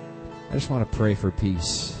 I just want to pray for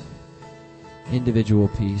peace. Individual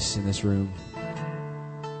peace in this room.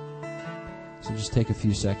 So just take a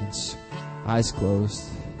few seconds. Eyes closed.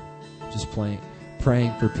 Just praying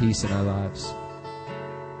for peace in our lives.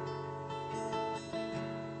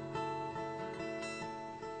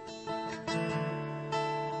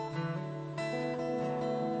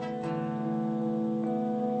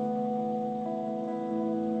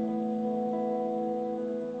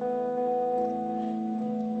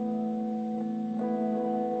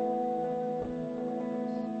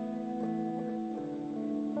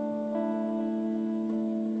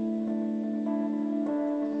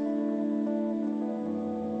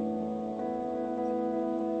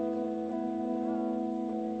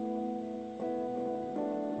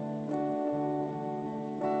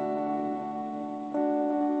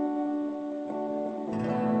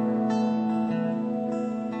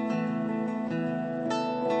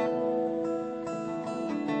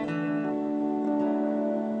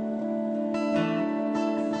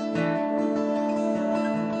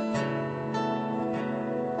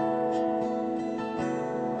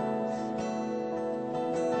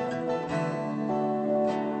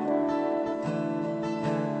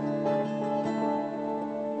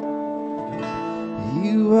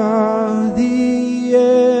 You are the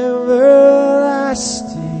everlasting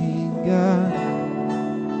God,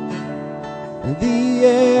 the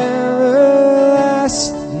everlasting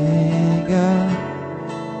God.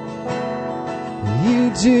 You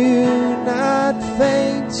do not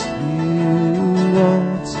faint, you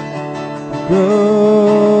won't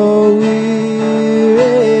grow weary.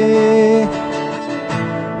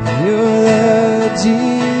 You're the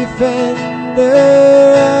defender.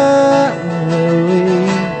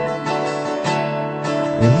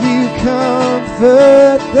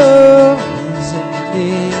 Comfort those in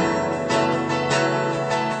need.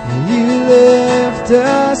 You lift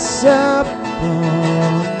us up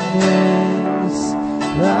on wings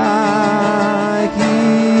like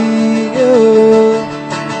eagles.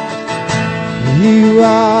 You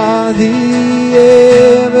are the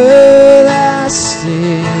everlasting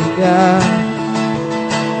God,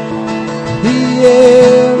 the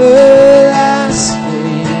everlasting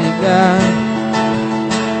God.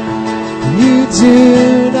 You do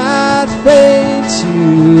not faint,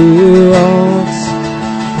 you won't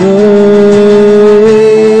grow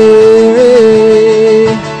weary.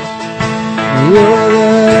 You're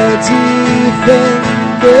the defender.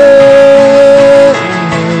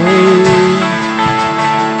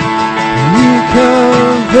 You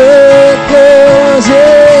comfort those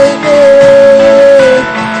in need.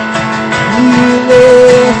 You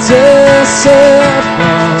lift us up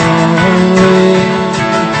on wings.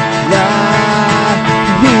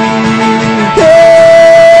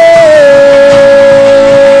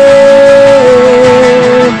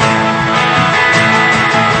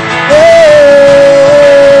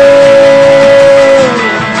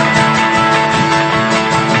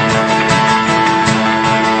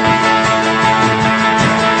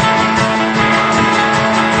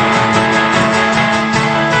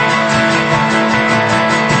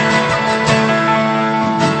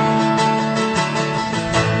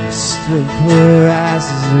 for us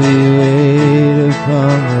as we wait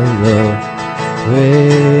upon the Lord.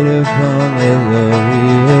 Wait upon the Lord,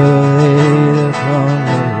 we will wait upon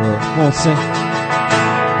the Lord. Come on, sing.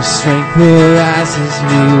 Strength will rise as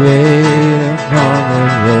we wait upon the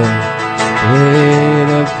Lord. Wait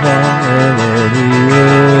upon the Lord, we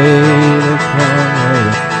will wait upon the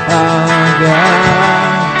Lord. Our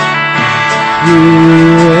God, you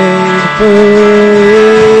wait forever.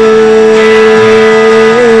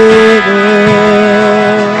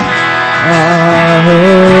 Our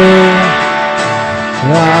hope,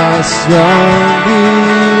 our strong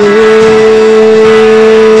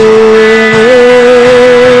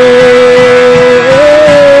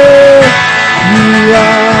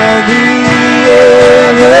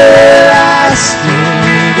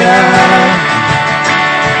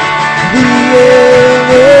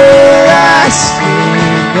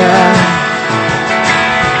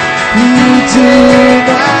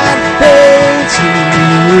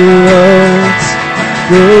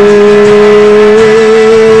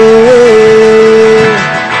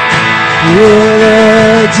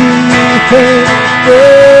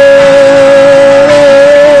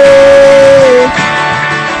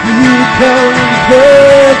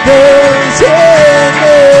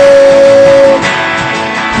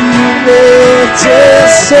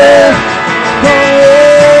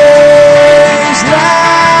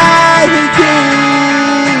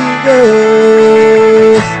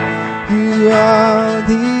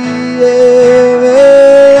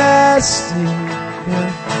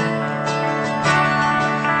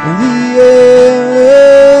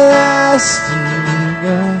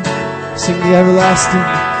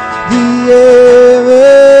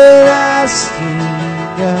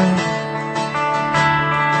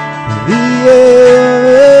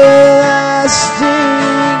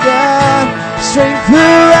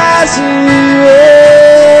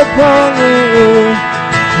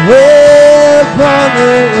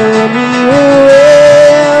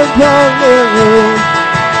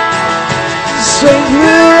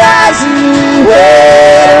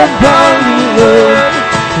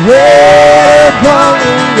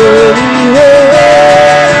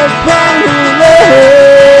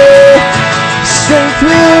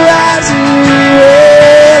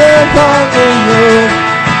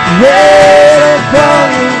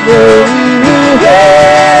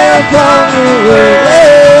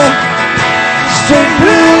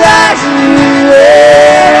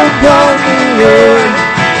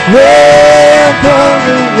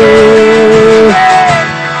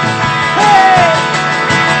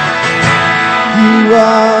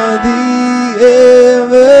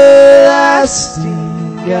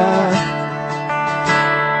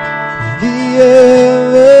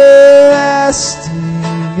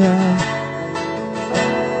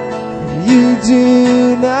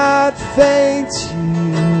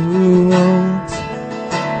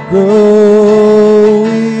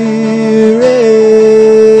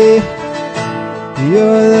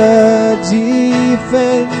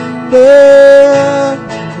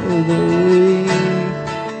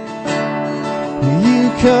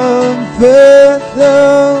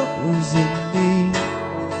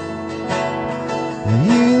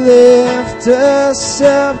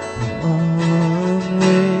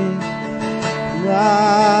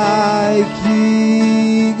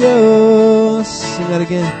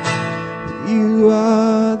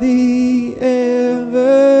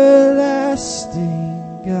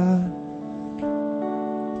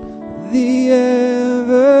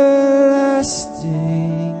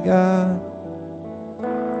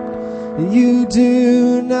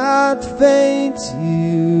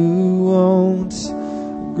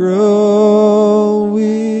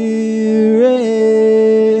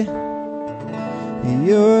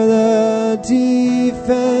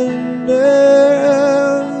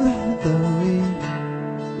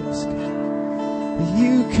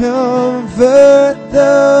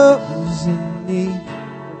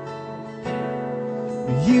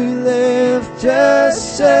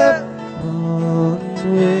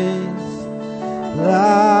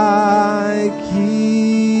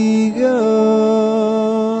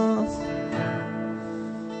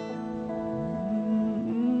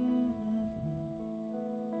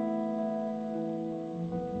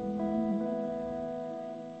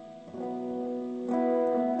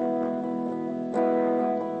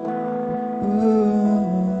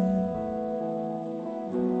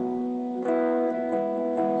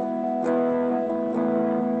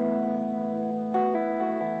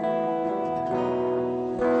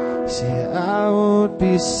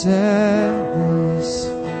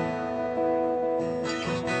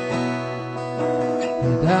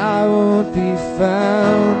and I won't be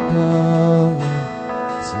found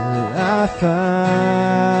I find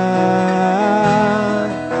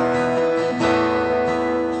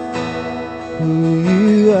who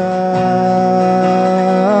you are.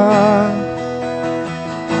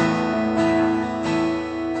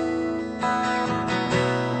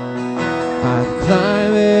 I've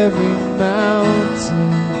climbed every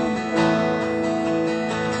mountain,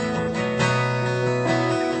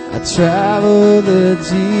 I travel the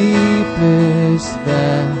deepest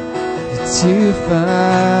valley to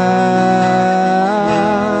find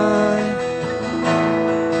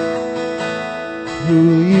who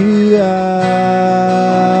you are.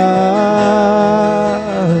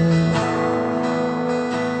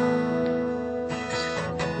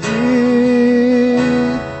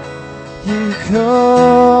 You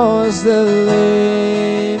cause the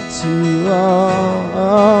lame to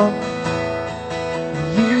walk,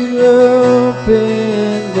 you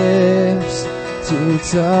open lips to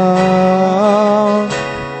talk.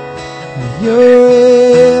 You're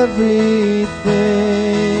everything,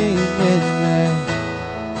 and that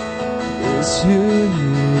is who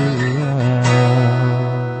you are.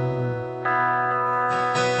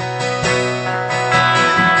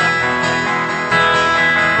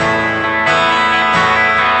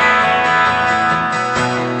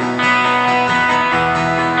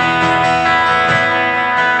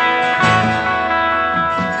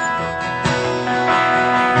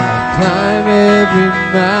 Climb every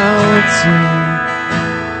mountain,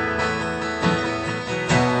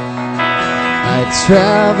 I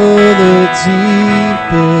travel the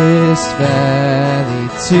deepest valley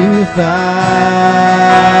to find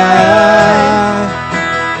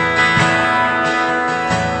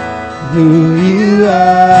who you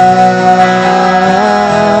are.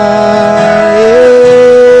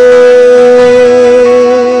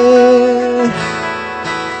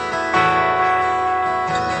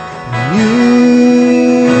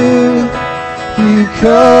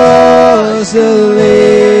 Cause the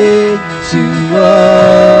lame to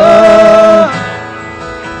walk,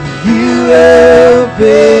 you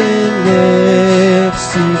open lips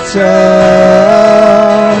to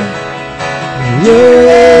talk. You're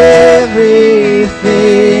everything,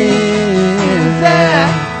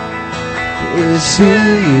 that is who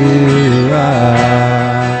you are.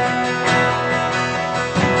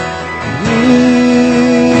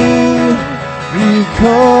 You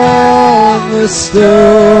calm the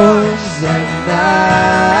storms at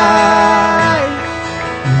night,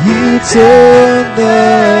 you turn the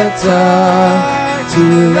dark to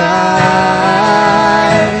light.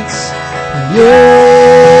 You're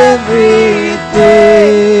everything,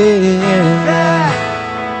 and that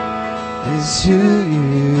is who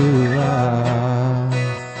you are.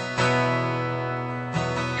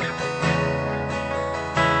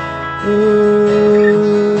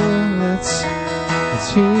 Oh, that's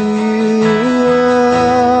who you are.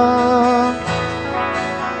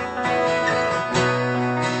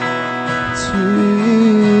 That's who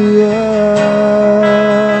you are.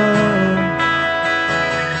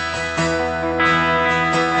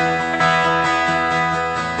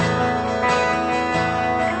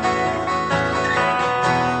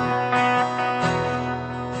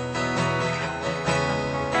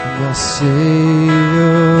 My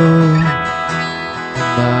Savior,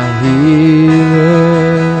 my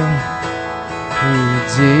healer,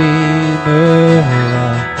 Redeemer,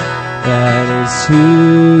 that is who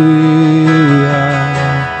you are.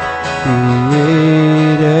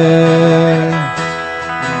 Creator,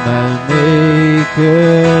 my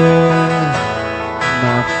Maker,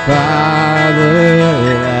 my Father,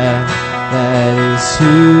 that is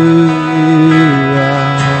who you are.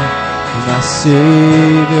 My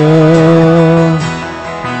Savior,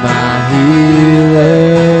 my healer,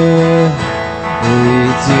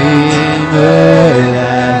 Redeemer,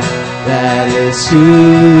 that is who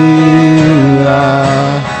you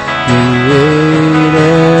are. Creator,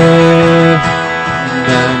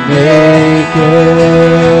 my Maker,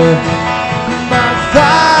 my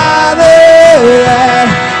Father,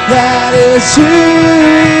 that is who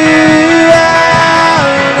you are.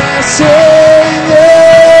 My Savior,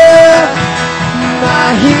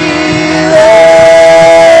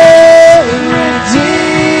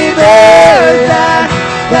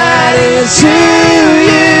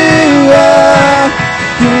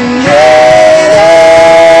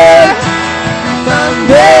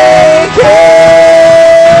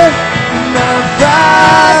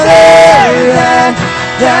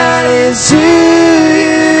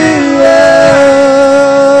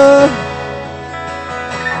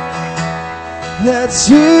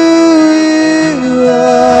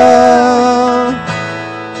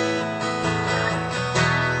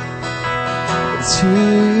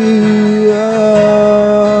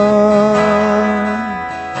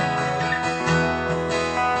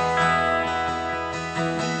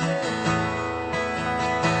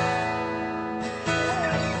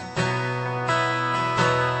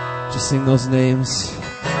 sing those names.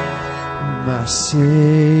 My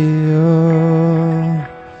Savior,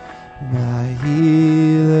 my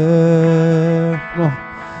healer,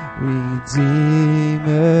 Redeemer,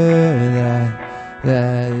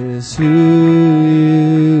 that is who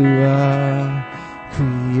you are.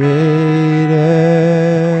 Creator,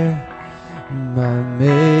 my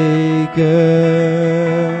Maker,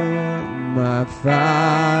 my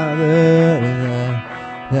Father,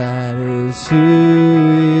 that is who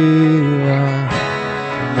you are.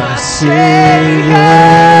 My Savior,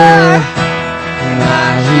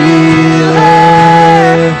 my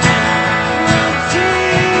healer,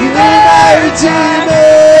 my Redeemer,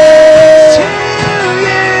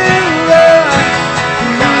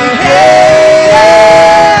 my Hater,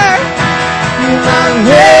 my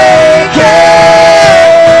Maker,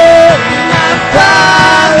 my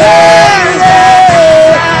Father,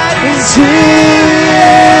 that is who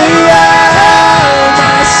you are.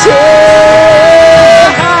 My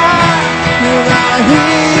Savior, my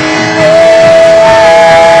healer,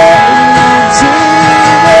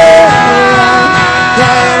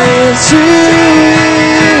 that is who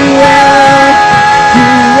you are.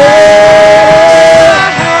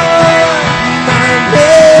 My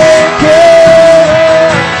Maker,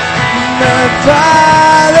 my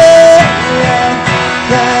Father,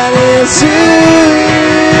 that is who you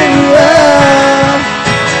are.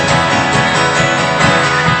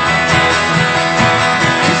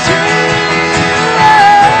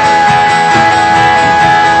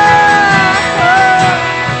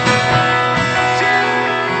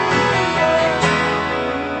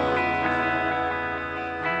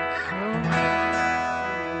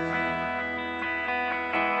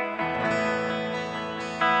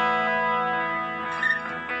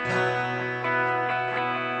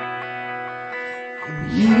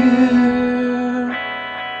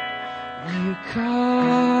 You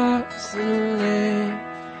cause the lame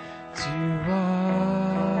to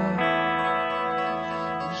walk.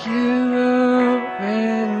 You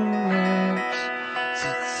open lips to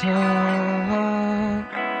talk.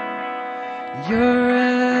 You're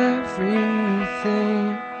everything,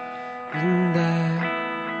 and that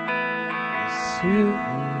is who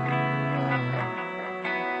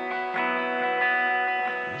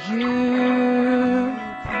you are.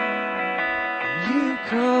 You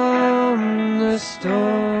calm the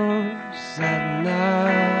storms at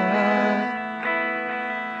night.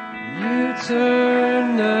 You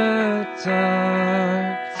turn the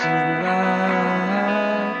dark to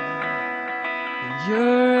light.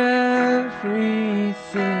 You're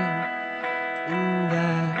everything, and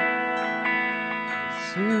that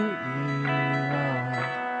is who you are.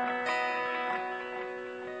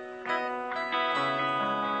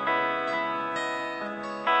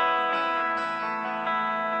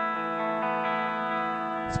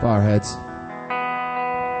 Let's bow our heads.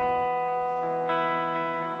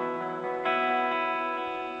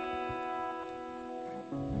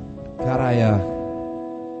 God, I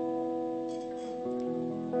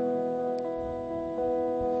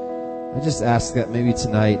just ask that maybe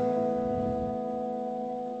tonight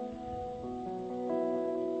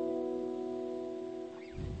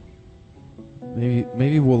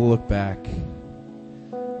maybe we'll look back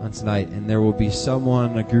on tonight and there will be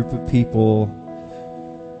someone, a group of people,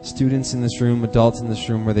 students in this room, adults in this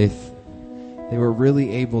room, where they were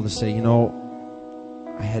really able to say, you know,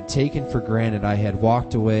 I had taken for granted, I had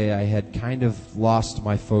walked away, I had kind of lost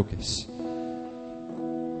my focus.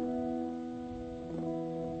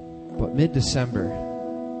 But mid-December,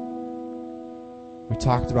 we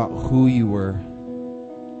talked about who you were.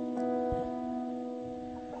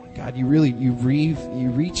 God, you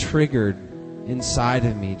re-triggered inside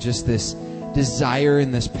of me just this desire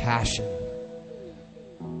and this passion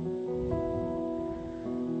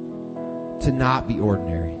to not be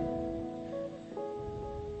ordinary.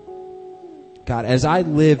 God, as I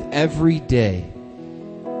live every day,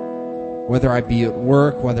 whether I be at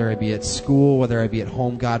work, whether I be at school, whether I be at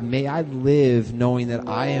home, God, may I live knowing that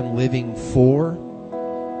I am living for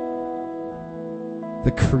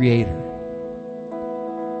the Creator,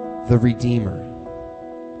 the Redeemer,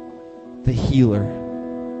 the Healer,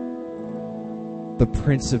 the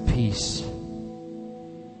Prince of Peace,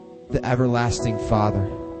 the Everlasting Father.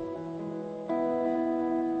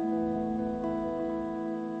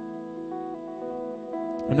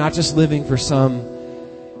 I'm not just living for some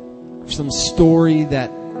story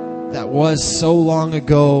that was so long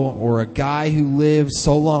ago, or a guy who lived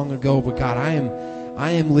so long ago, but God, I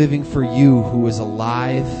am living for you who is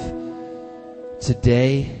alive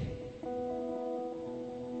today.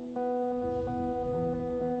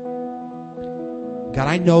 God,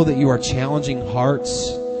 I know that you are challenging hearts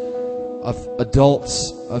of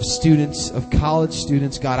adults, of students, of college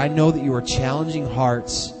students. God, I know that you are challenging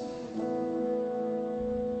hearts.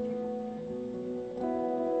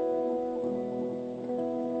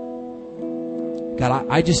 God,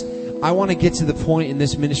 I want to get to the point in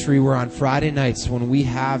this ministry where on Friday nights when we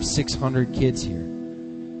have 600 kids here,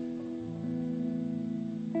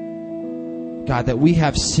 God, that we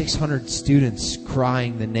have 600 students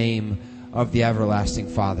crying the name of the everlasting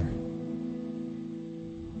Father.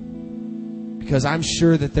 Because I'm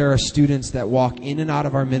sure that there are students that walk in and out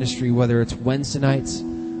of our ministry, whether it's Wednesday nights,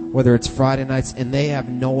 whether it's Friday nights, and they have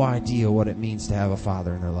no idea what it means to have a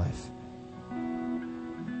father in their life.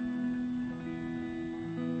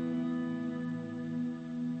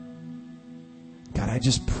 God, I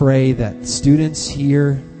just pray that students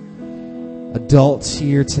here, adults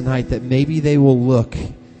here tonight, that maybe they will look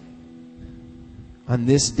on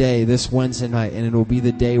this day, this Wednesday night, and it will be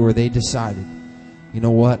the day where they decided, you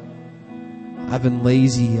know what? I've been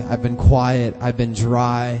lazy, I've been quiet, I've been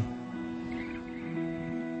dry.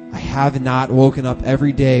 I have not woken up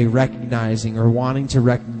every day recognizing or wanting to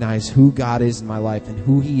recognize who God is in my life and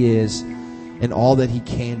who He is and all that He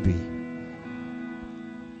can be.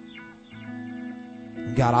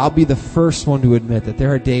 God, I'll be the first one to admit that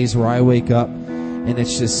there are days where I wake up and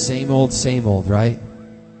it's just same old, right?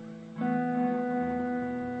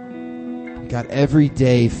 God, every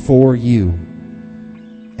day for you,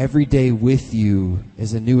 every day with you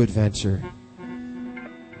is a new adventure.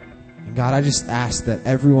 And God, I just ask that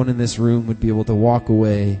everyone in this room would be able to walk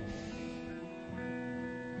away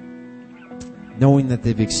knowing that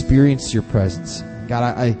they've experienced your presence.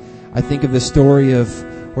 God, I think of the story of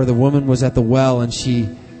where the woman was at the well and she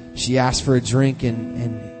asked for a drink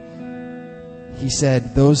and He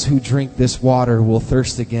said, those who drink this water will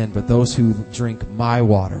thirst again, but those who drink my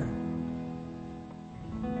water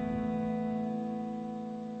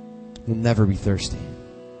will never be thirsty.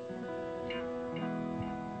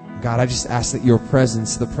 God, I just ask that your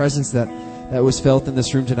presence, the presence that was felt in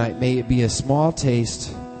this room tonight, may it be a small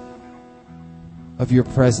taste of your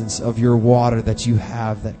presence, of your water that you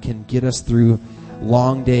have that can get us through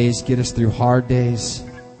long days, get us through hard days.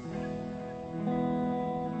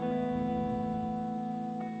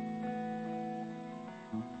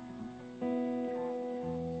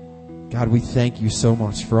 God, we thank you so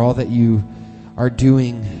much for all that you are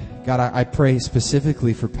doing. God, I pray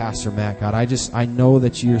specifically for Pastor Matt. God, I know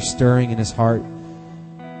that you're stirring in his heart.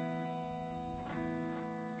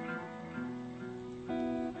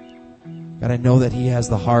 God, I know that he has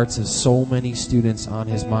the hearts of so many students on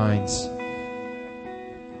his minds.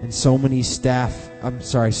 And so many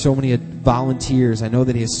so many volunteers. I know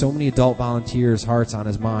that he has so many adult volunteers' hearts on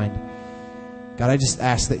his mind. God, I just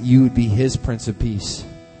ask that you would be his Prince of Peace.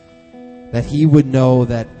 That he would know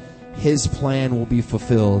that his plan will be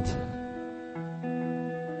fulfilled.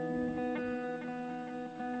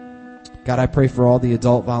 God, I pray for all the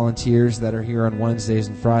adult volunteers that are here on Wednesdays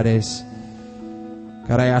and Fridays.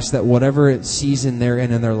 God, I ask that whatever season they're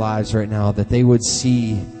in their lives right now, that they would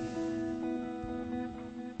see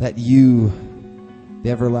that you, the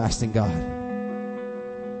everlasting God,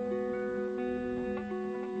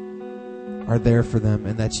 are there for them,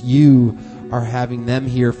 and that you are having them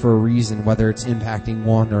here for a reason, whether it's impacting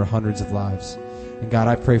one or hundreds of lives. And God,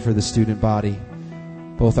 I pray for the student body,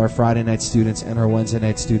 both our Friday night students and our Wednesday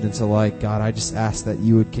night students alike. God, I just ask that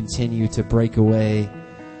you would continue to break away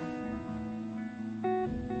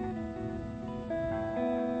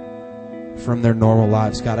from their normal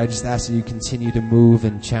lives. God, I just ask that you continue to move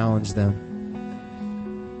and challenge them.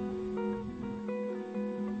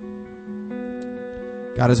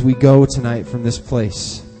 God, as we go tonight from this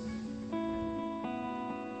place,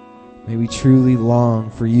 may we truly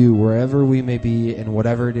long for you wherever we may be and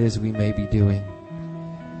whatever it is we may be doing.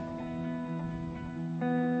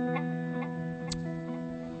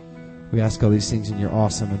 We ask all these things in your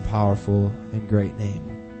awesome and powerful and great name.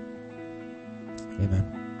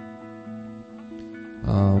 Amen.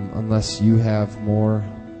 Unless you have more,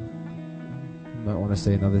 you might want to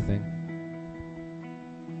say another thing.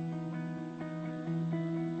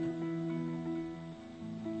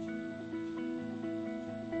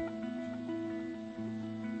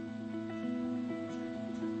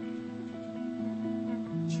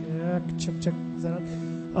 Check. Is that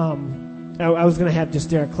on? I was going to have just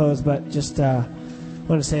Derek close, but just want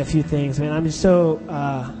to say a few things. Man, I'm just so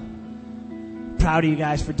proud of you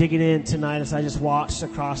guys for digging in tonight as I just watched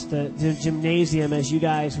across the gymnasium as you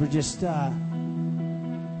guys were just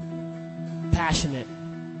passionate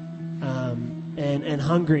and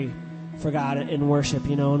hungry for God and worship,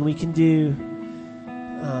 you know. And we can do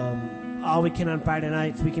all we can on Friday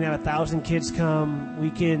nights. We can have 1,000 kids come. We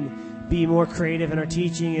can be more creative in our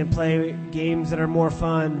teaching and play games that are more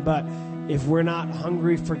fun. But if we're not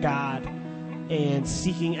hungry for God and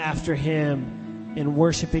seeking after Him and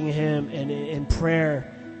worshiping Him and in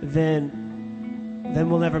prayer, then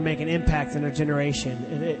we'll never make an impact in our generation.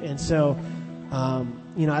 And so,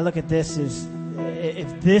 I look at this as,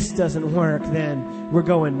 if this doesn't work, then we're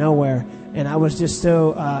going nowhere. And I was just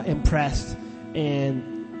so impressed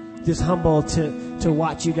and just humbled to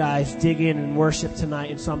watch you guys dig in and worship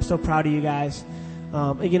tonight. And so I'm so proud of you guys.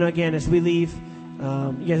 Again, as we leave,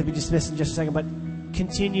 you guys will be dismissed in just a second, but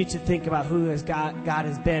continue to think about who God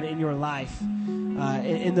has been in your life,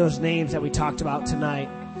 in those names that we talked about tonight.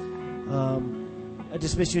 I'll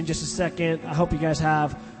dismiss you in just a second. I hope you guys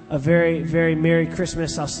have a very, very Merry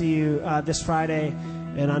Christmas. I'll see you this Friday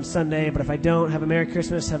and on Sunday. But if I don't, have a Merry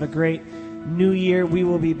Christmas. Have a great New Year. We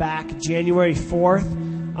will be back January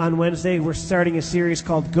 4th on Wednesday. We're starting a series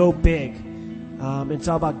called Go Big. It's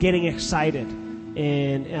all about getting excited.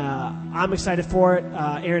 And I'm excited for it.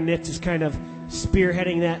 Aaron Nitz is kind of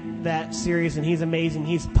spearheading that series, and he's amazing.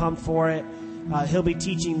 He's pumped for it. He'll be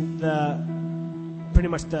teaching pretty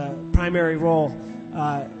much the primary role.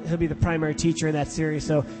 He'll be the primary teacher in that series,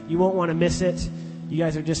 so you won't want to miss it. You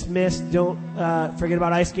guys are dismissed. Don't forget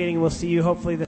about ice skating. We'll see you hopefully